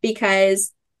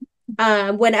because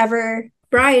whenever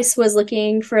Bryce was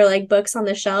looking for like books on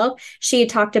the shelf, she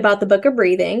talked about the Book of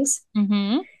Breathings.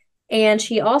 Mm-hmm. And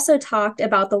she also talked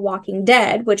about The Walking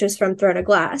Dead, which is from Throne of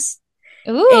Glass.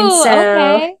 And Ooh, so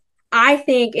okay. I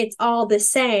think it's all the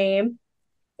same.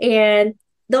 And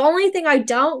the only thing I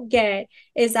don't get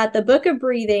is that the Book of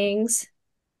Breathings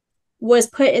was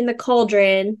put in the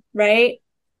cauldron, right?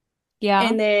 Yeah.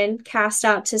 And then cast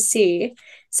out to sea.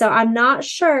 So I'm not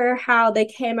sure how they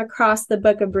came across the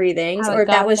Book of Breathings How or it if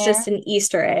that got was just there. an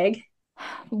Easter egg.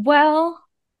 Well,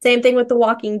 Same thing with The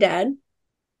Walking Dead.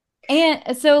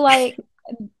 and so like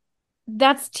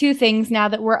that's two things now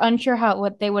that we're unsure how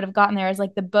what they would have gotten there is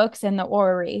like the books and the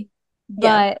orrery.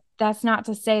 Yeah. But that's not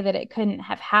to say that it couldn't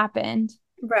have happened.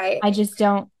 Right. I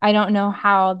don't know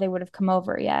how they would have come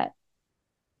over yet.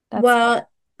 That's fair. Well,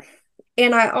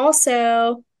 and I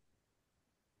also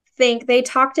think they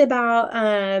talked about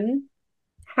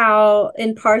how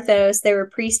in Parthos there were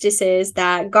priestesses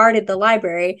that guarded the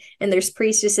library, and there's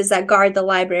priestesses that guard the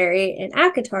library in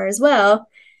ACOTAR as well.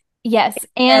 Yes.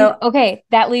 And So, okay,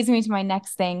 that leads me to my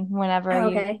next thing whenever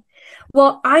you okay.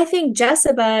 Well, I think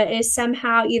Jessica is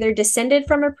somehow either descended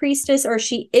from a priestess or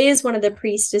she is one of the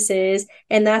priestesses,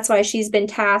 and that's why she's been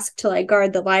tasked to like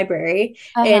guard the library.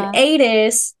 And uh-huh.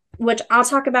 Adis, which I'll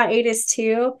talk about Adis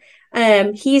too,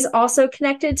 he's also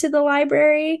connected to the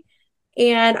library.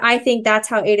 And I think that's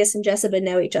how Adis and Jessica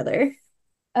know each other.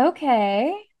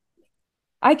 Okay.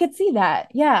 I could see that.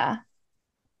 Yeah.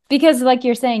 Because like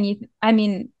you're saying, I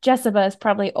mean, Jessica is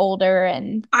probably older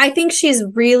and I think she's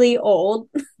really old.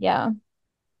 yeah.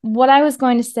 What I was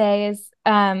going to say is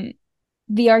the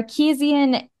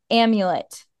Archesian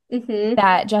amulet Mm-hmm.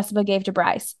 that Jessica gave to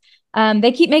Bryce.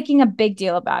 They keep making a big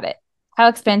deal about it, how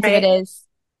expensive it Right. is.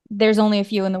 There's only a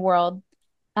few in the world.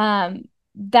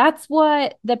 That's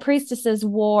what the priestesses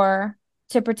wore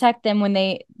to protect them when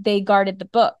they guarded the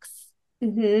books.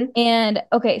 Mm-hmm. And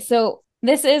okay, so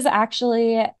this is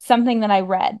actually something that I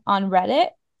read on Reddit.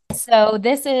 So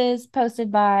this is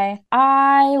posted by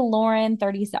I Lauren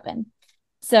 37.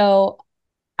 So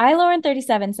I Lauren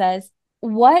 37 says,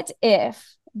 "What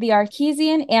if the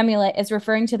Archesian amulet is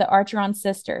referring to the Archeron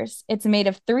sisters? It's made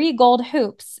of three gold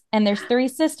hoops, and there's three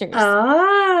sisters."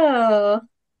 Oh,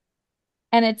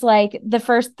 And it's like the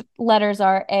first letters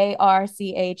are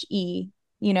ARCHE,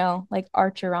 like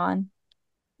Archeron.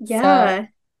 So yeah.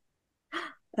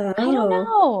 I don't Oh.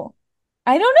 know.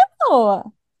 I don't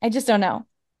know. I just don't know.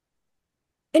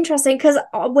 Interesting, because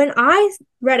when I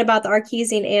read about the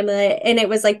Archesian amulet and it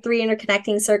was like three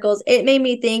interconnecting circles, it made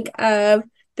me think of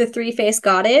the three-faced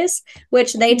goddess,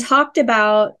 which they Mhm. talked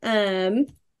about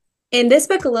in this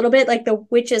book a little bit, like the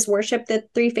witches worship the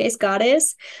three-faced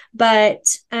goddess, but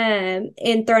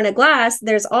in Throne of Glass,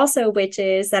 there's also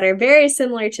witches that are very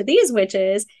similar to these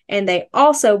witches, and they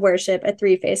also worship a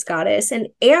three-faced goddess. And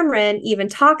Amryn even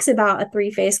talks about a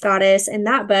three-faced goddess in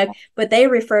that book, but they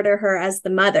refer to her as the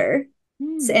mother.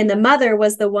 So, Hmm. and the mother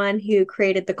was the one who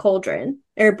created the cauldron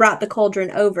or brought the cauldron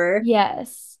over,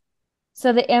 Yes.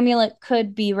 So the amulet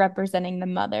could be representing the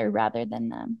mother rather than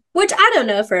them. which I don't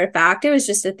know for a fact. It was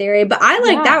just a theory, but I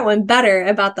like Yeah. that one better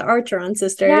about the Archeron Yeah,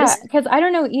 sisters. because I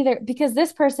don't know either. Because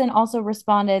this person also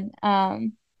responded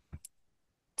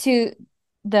to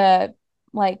the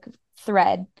like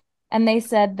thread, and they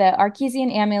said the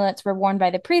Archesian amulets were worn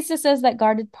by the priestesses that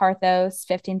guarded Parthos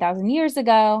 15,000 years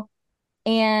ago,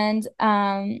 and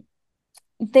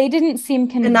they didn't seem And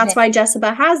that's convinced. why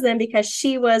Jessica has them because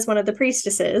she was one of the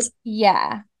priestesses.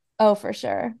 Yeah. Oh, for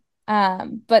sure.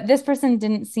 But this person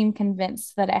didn't seem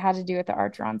convinced that it had to do with the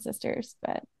Archeron sisters.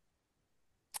 But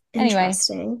anyway,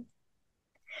 Interesting.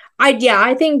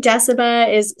 I think Jessica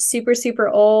is super, super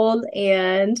old.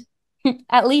 And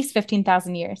at least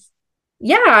 15,000 years.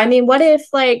 yeah, I mean, what if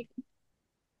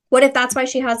that's why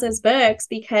she has those books?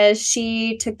 Because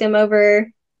she took them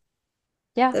over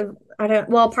Yeah. the, I don't,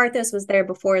 well, Parthos was there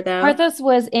before though. Parthos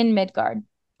was in Midgard.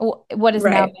 what is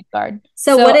now Right. Midgard.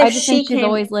 So So what I if just think she she's came?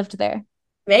 always lived there.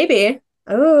 Maybe.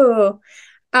 Oh.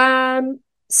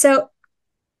 So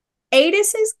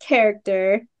Adis's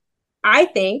character, I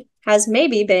think, has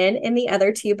maybe been in the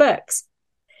other two books.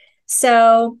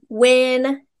 So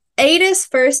when Adis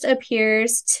first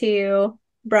appears to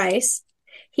Bryce,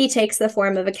 he takes the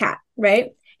form of a cat,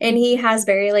 right? And he Mhm. has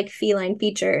very like feline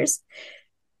features.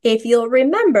 If you'll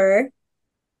remember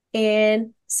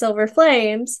in Silver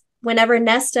Flames, whenever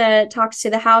Nesta talks to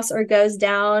the house or goes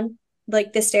down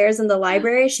like the stairs in the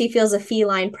library, she feels a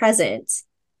feline presence.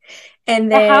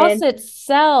 And The house then,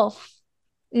 itself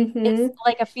is mm-hmm,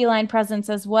 like a feline presence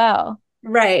as well.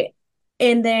 right.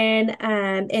 And then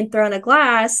in Throne of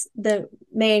Glass, the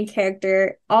main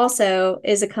character also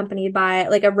is accompanied by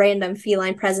like a random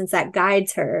feline presence that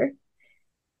guides her.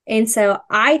 And so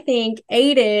I think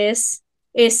Adis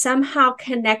is somehow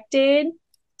connected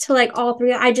to like all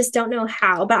three. I just don't know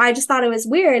how, but I just thought it was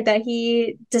weird that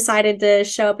he decided to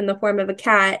show up in the form of a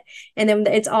cat. And then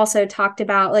it's also talked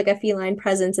about like a feline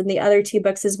presence in the other two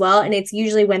books as well. And it's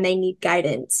usually when they need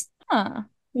guidance, Huh.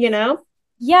 you know?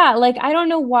 Yeah, like I don't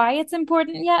know why it's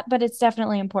important yet, but it's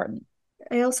definitely important.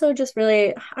 I also just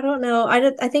really, I don't know.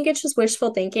 I think it's just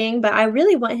wishful thinking, but I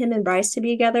really want him and Bryce to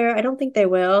be together. I don't think they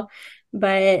will.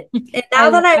 But and now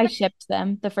that I shipped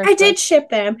them the I first book. did ship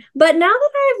them, but now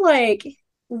that I've like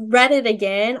read it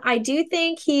again, I do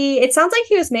think it sounds like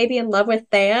he was maybe in love with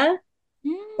Thea,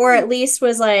 or Mm, at least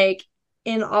was like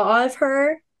in awe of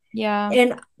her. yeah.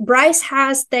 And Bryce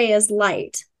has Thea's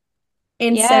light.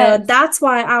 And so Yes. that's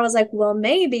why I was like, well,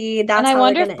 maybe And that's I how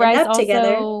they're wonder going if to end Bryce up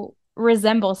together. also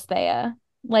resembles Thea,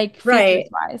 like features Right.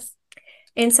 wise.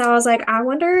 And so I was like, I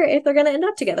wonder if they're going to end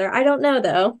up together. I don't know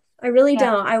though. I really Yeah.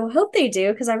 don't. I hope they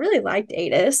do because I really liked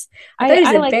Adis. I thought he was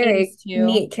I a like very Adis too.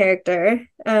 neat character.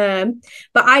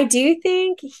 But I do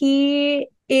think he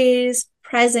is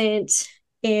present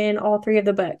in all three of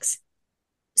the books.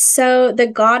 So the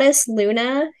goddess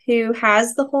Luna, who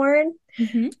has the horn,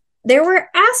 Hmm. there were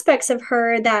aspects of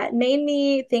her that made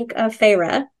me think of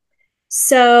Feyre.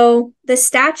 So the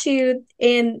statue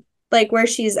in like where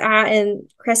she's at in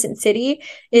Crescent City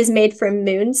is Hmm. made from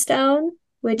moonstone,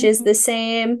 which is the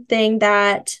same thing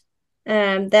that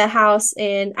the house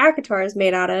in Akatar is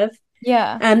made out of.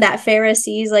 Yeah. That Farah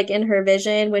sees like in her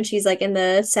vision when she's like in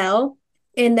the cell.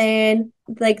 And then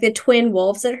like the twin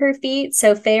wolves at her feet.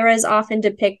 So Farah's often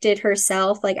depicted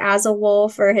herself like as a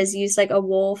wolf or has used like a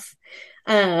wolf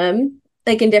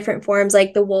like in different forms,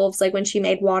 like the wolves, like when she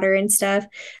made water and stuff.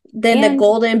 Then the And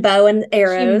golden bow and she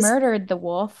arrows. murdered the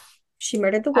wolf She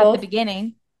murdered the at the wolf.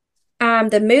 beginning.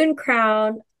 The moon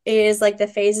crown is like the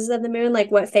phases of the moon, like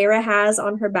what Feyre has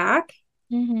on her back.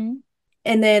 Hmm.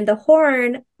 And then the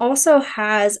horn also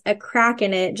has a crack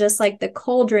in it, just like the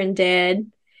cauldron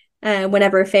did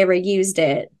whenever Feyre used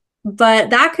it. But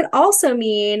that could also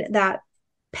mean that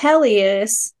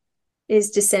Peleus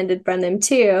is descended from them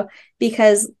too,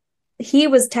 because he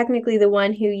was technically the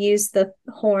one who used the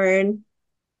horn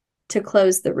to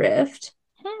close the rift.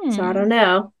 So I don't Hmm.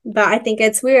 know. But I think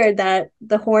it's weird that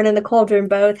the horn and the cauldron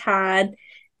both had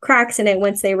cracks in it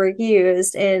once they were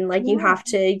used. And like you Yeah. have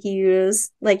to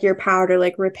use like your power to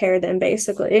like repair them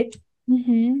basically.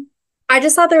 Hmm. I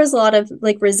just thought there was a lot of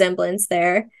like resemblance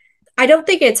there. I don't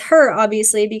think it's her,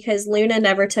 obviously, because Luna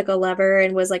never took a lover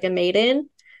and was like a maiden,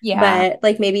 Yeah. but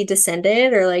like maybe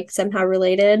descended or like somehow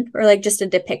related or like just a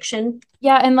depiction.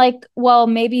 Yeah, and like, well,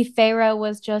 maybe Pharaoh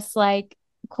was just like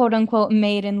quote unquote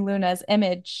made in Luna's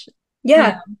image, you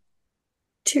Yeah, know.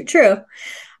 true.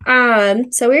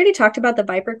 So we already talked about the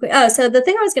Viper Queen. Oh, so the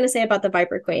thing I was going to say about the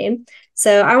Viper Queen.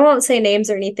 So I won't say names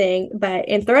or anything, but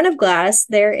in Throne of Glass,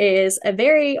 there is a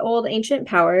very old ancient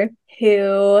power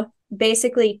who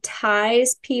basically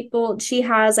ties people. She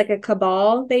has like a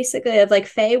cabal basically of like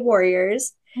Fey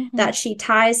warriors Hmm. that she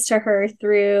ties to her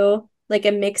through like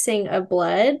a mixing of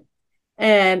blood.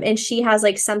 And she has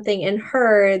like something in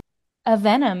her. A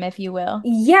venom, if you will.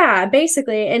 Yeah,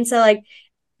 basically. And so like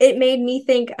it made me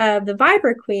think of the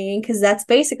Viper Queen because that's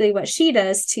basically what she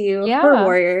does to her Yeah.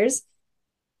 warriors.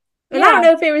 And I don't Yeah.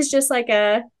 know if it was just like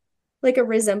a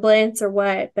resemblance or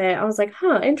what, but I was like, huh,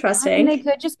 I mean, interesting. they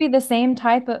could just be the same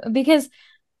type of, because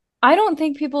I don't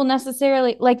think people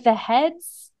necessarily like the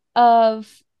heads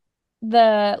of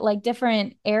the like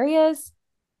different areas.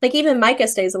 Like even Micah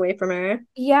stays away from her.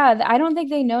 Yeah, I don't think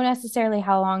they know necessarily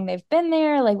how long they've been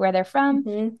there, like where they're from.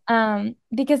 Mm-hmm.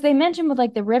 Because they mentioned with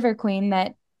like the River Queen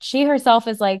that she herself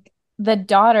is like the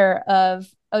daughter of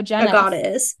A Ogenis.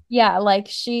 goddess. Yeah, like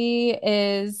she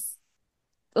is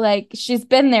like she's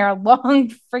been there a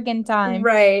long freaking time.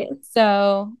 Right.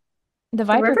 So the The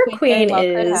Viper River Queen very Queen well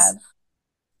could have. is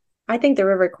I think the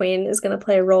River Queen is going to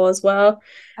play a role as well,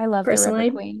 I love the River personally.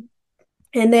 Queen.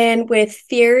 And then with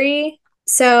Fury,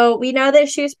 so we know that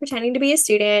she was pretending to be a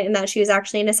student and that she was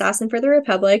actually an assassin for the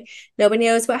Republic. Nobody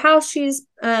knows what house she's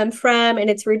from, and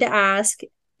it's rude to ask,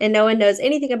 and no one knows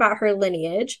anything about her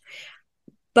lineage.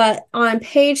 But on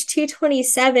page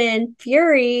 227,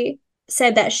 Fury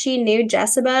said that she knew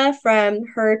Jessica from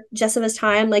her Jessica's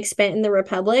time like spent in the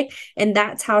Republic, and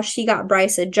that's how she got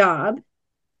Bryce a job.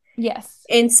 Yes.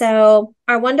 And so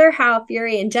I wonder how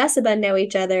Fury and Jessica know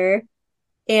each other,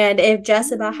 and if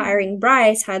Jessica Oh. hiring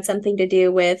Bryce had something to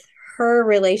do with her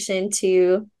relation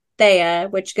to Thea,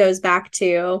 which goes back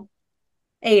to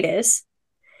Adis.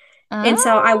 And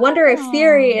so I wonder if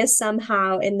Fury Oh. is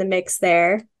somehow in the mix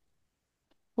there.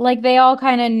 Like they all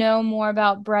kind of know more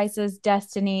about Bryce's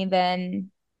destiny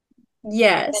than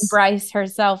Yes. Bryce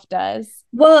herself does.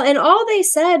 Well, and all they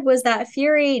said was that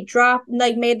Fury dropped,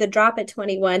 like, made the drop at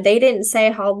 21. They didn't say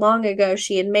how long ago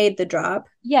she had made the drop.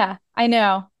 Yeah, I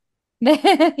know.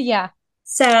 Yeah.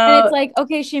 And it's So, like,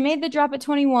 okay, she made the drop at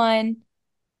 21.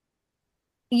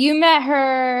 You met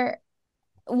her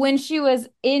when she was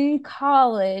in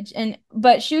college and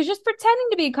but she was just pretending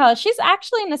to be in college. She's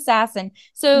actually an assassin.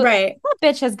 So right, that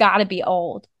bitch has got to be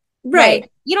old. right.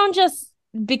 Like, you don't just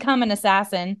become an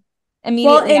assassin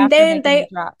Well, immediately and after then making the they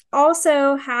drop.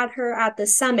 also had her at the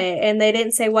summit, and they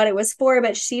didn't say what it was for,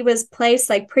 but she was placed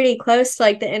like pretty close to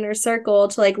like the inner circle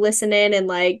to like listen in and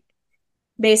like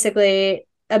basically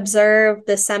observe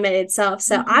the summit itself.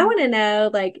 So I Mhm. want to know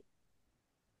like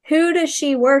who does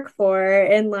she work for,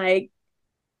 and like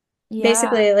Yeah.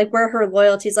 basically like where her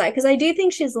loyalties lie, because I do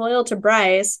think she's loyal to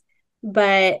Bryce,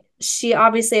 but she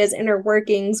obviously has inner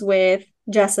workings with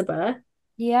Jessica,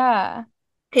 Yeah.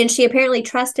 and she apparently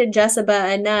trusted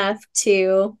Jessica enough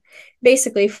to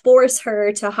basically force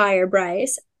her to hire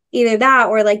Bryce. Either that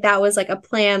or like that was like a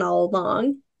plan all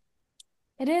along.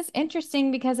 It is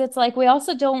interesting because it's like we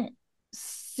also don't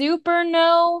super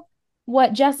know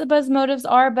what Jessica's motives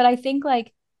are, but I think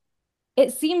like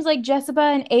it seems like Jessica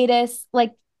and Adis,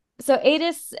 like, so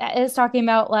Adis is talking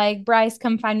about like, Bryce,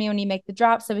 come find me when you make the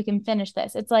drop so we can finish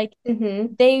this. It's like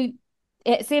Mm-hmm. they,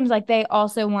 it seems like they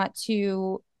also want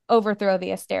to overthrow the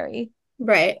Asteri.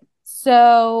 Right.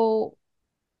 So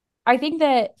I think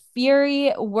that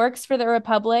Fury works for the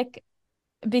Republic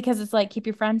because it's like keep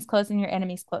your friends close and your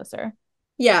enemies closer.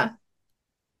 Yeah.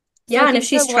 So I Yeah, and if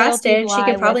think her she's loyalties trusted, she lie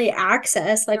could with probably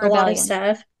access the like a lot of rebellion.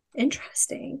 stuff.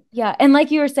 Interesting. Yeah. And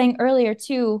like you were saying earlier,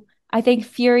 too, I think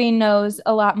Fury knows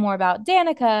a lot more about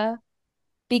Danica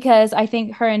because I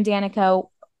think her and Danica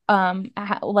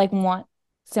like want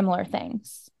similar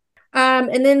things.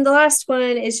 And then the last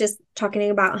one is just talking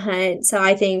about Hunt. So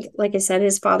I think, like I said,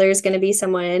 his father is going to be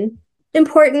someone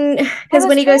important I because was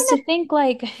when he trying goes to to, think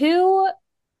like who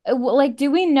like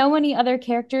do we know any other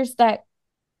characters that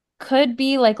could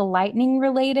be like lightning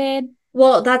related?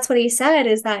 well, that's what he said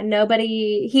is that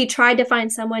nobody, he tried to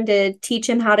find someone to teach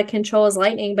him how to control his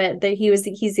lightning, but that he's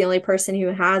the only person who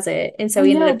has it. And so I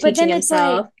he ended know, up but teaching then it's like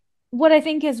himself. what I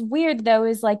think is weird though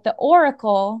is like the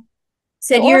Oracle.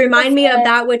 The Said, you Oracle remind me of said,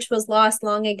 that which was lost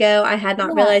long ago. I had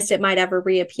not yeah. realized it might ever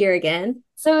reappear again.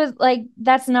 So it's like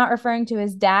that's not referring to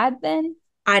his dad then?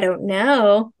 I don't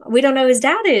know. We don't know who his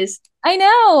dad is. I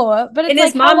know, but And it's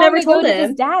his like how mom long never ago told did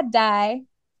his him. dad die?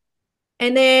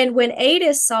 And then when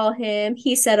Adis saw him,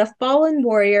 he said, a fallen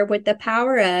warrior with the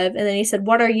power of, and then he said,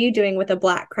 what are you doing with a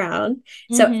black crown?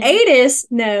 So Mm-hmm. Adis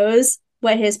knows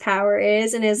what his power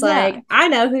is and is Yeah, like, I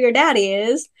know who your daddy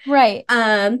is. right.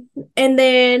 Um, and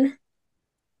then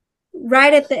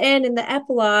right at the end in the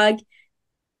epilogue,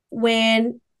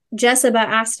 when Jessica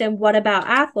asked him, what about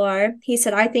Athlar? He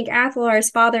said, I think Athlar's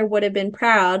father would have been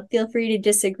proud. Feel free to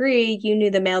disagree. You knew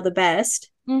the male the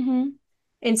best. Mm-hmm.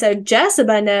 And so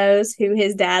Jessica knows who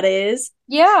his dad is.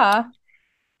 Yeah.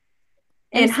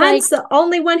 And And it's like, Hunt's the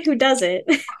only one who does it.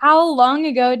 how long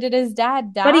ago did his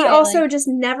dad But he die? Like, also just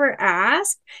never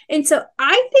asked. And so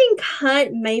I think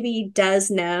Hunt maybe does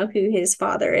know who his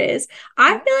father is.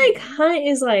 I feel like okay. Hunt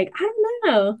is like, I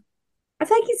don't know. I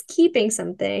feel like he's keeping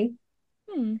something.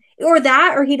 Hmm. Or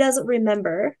that, or he doesn't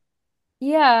remember.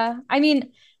 Yeah. I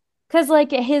mean, because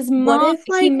like his What mom, if,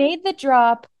 he like, made the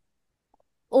drop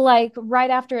like right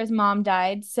after his mom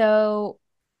died. So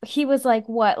he was like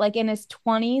what, like in his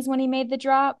 20s when he made the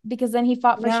drop? Because then he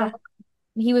fought for Shaw. yeah,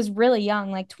 He was really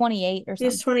young, like 28 or he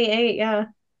was something. 28. Yeah.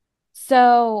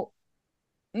 So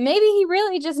maybe he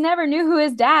really just never knew who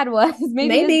his dad was.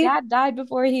 Maybe his Maybe. dad died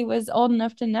before he was old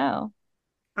enough to know.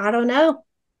 I don't know.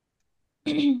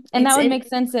 And that It's would in, make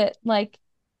sense that like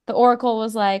the Oracle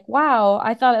was like, wow,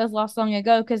 I thought it was lost long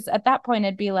ago. Because at that point,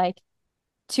 it'd be like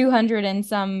 200 and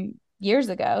some years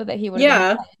ago that he would have been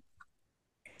yeah. dead.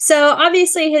 So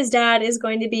obviously his dad is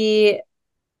going to be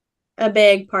a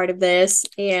big part of this,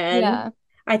 and Yeah.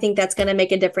 I think that's going to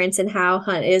make a difference in how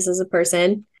Hunt is as a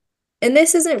person. And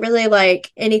this isn't really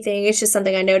like anything, it's just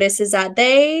something I noticed is that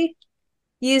they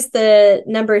use the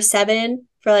number seven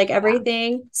for like Yeah.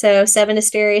 everything. So seven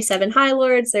Asteria, seven High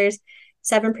Lords. There's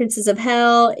seven Princes of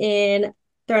Hell. In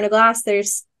Throne of Glass,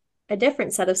 there's a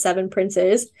different set of seven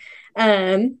princes.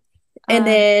 And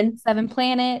then Seven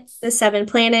planets, the seven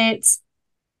planets.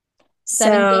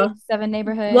 seven So, gates, seven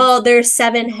neighborhoods. well, there's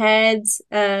seven heads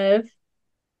of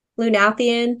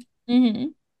Lunathian. Mm-hmm.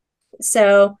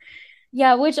 So,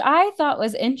 Yeah, which I thought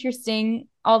was interesting,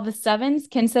 all the sevens,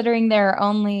 considering there are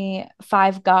only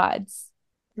five gods.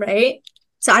 right.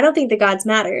 So I don't think the gods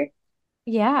matter,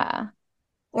 Yeah.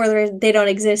 or they don't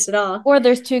exist at all. Or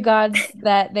there's two gods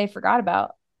that they forgot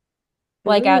about,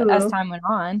 like as Ooh. time went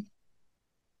on.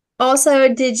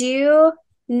 Also, did you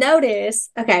notice?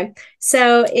 Okay,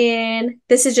 so in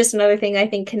this is just another thing I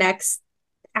think connects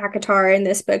Akatar and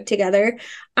this book together.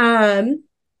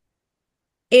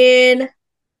 In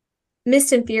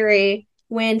Mist and Fury,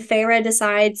 when Feyre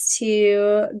decides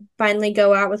to finally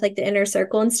go out with like the inner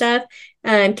circle and stuff,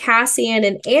 Cassian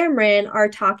and Amryn are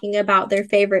talking about their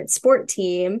favorite sport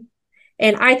team,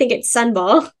 and I think it's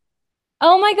Sunball.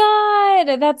 Oh my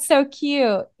God, that's so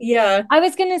cute. Yeah. I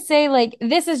was gonna say, like,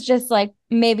 this is just like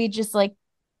maybe just like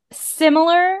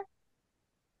similar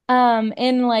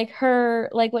in like her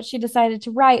like what she decided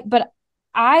to write, but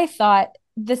I thought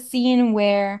the scene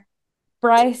where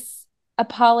Bryce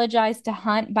apologized to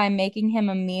Hunt by making him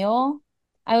a meal,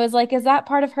 I was like, is that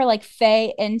part of her like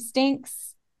Fae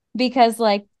instincts? Because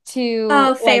like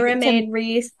Oh, Feyre made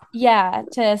Reese. yeah,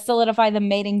 to solidify the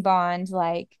mating bond,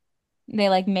 like they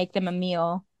like make them a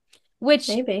meal. Which,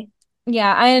 Maybe.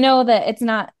 yeah, I know that it's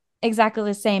not exactly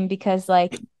the same because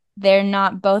like they're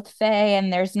not both Fae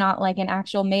and there's not like an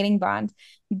actual mating bond.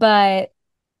 But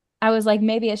I was like,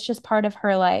 maybe it's just part of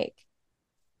her like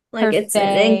Like her it's an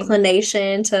Fae.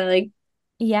 inclination to like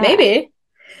Yeah. maybe.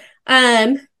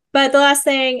 Um, but the last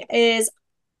thing is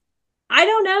I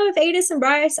don't know if Adis and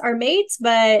Bryce are mates,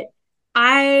 but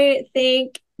I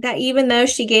think that even though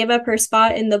she gave up her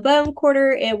spot in the bone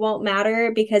quarter, it won't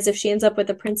matter because if she ends up with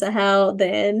the Prince of Hell,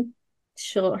 then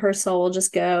her soul will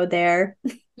just go there.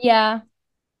 Yeah.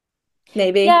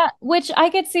 Maybe. Yeah, which I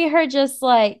could see her just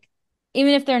like,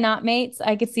 even if they're not mates,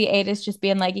 I could see Adis just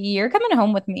being like, you're coming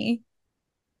home with me.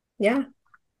 Yeah.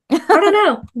 I don't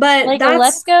know. But Like,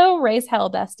 let's go raise hell,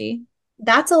 bestie.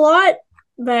 that's a lot,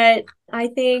 but I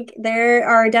think there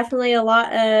are definitely a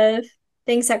lot of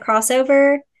things that cross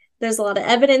over. There's a lot of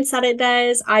evidence that it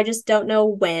does. I just don't know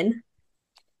when.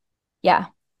 Yeah.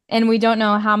 And we don't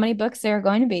know how many books there are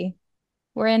going to be.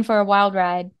 We're in for a wild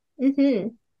ride. Hmm.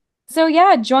 So,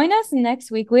 yeah, join us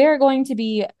next week. We are going to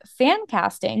be fan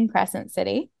casting Crescent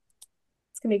City.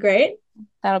 It's gonna be great.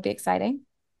 That'll be exciting.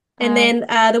 And Uh,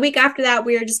 then the week after that,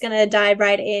 we're just going to dive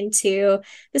right into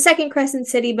the second Crescent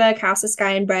City book, House of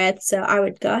Sky and Breath. So I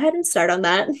would go ahead and start on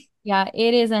that. yeah,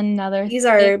 it is another These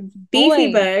thick are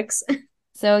beefy boy. books.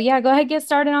 So, yeah, go ahead, get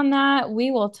started on that.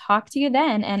 We will talk to you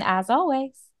then. And as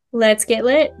always, Let's get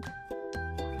lit.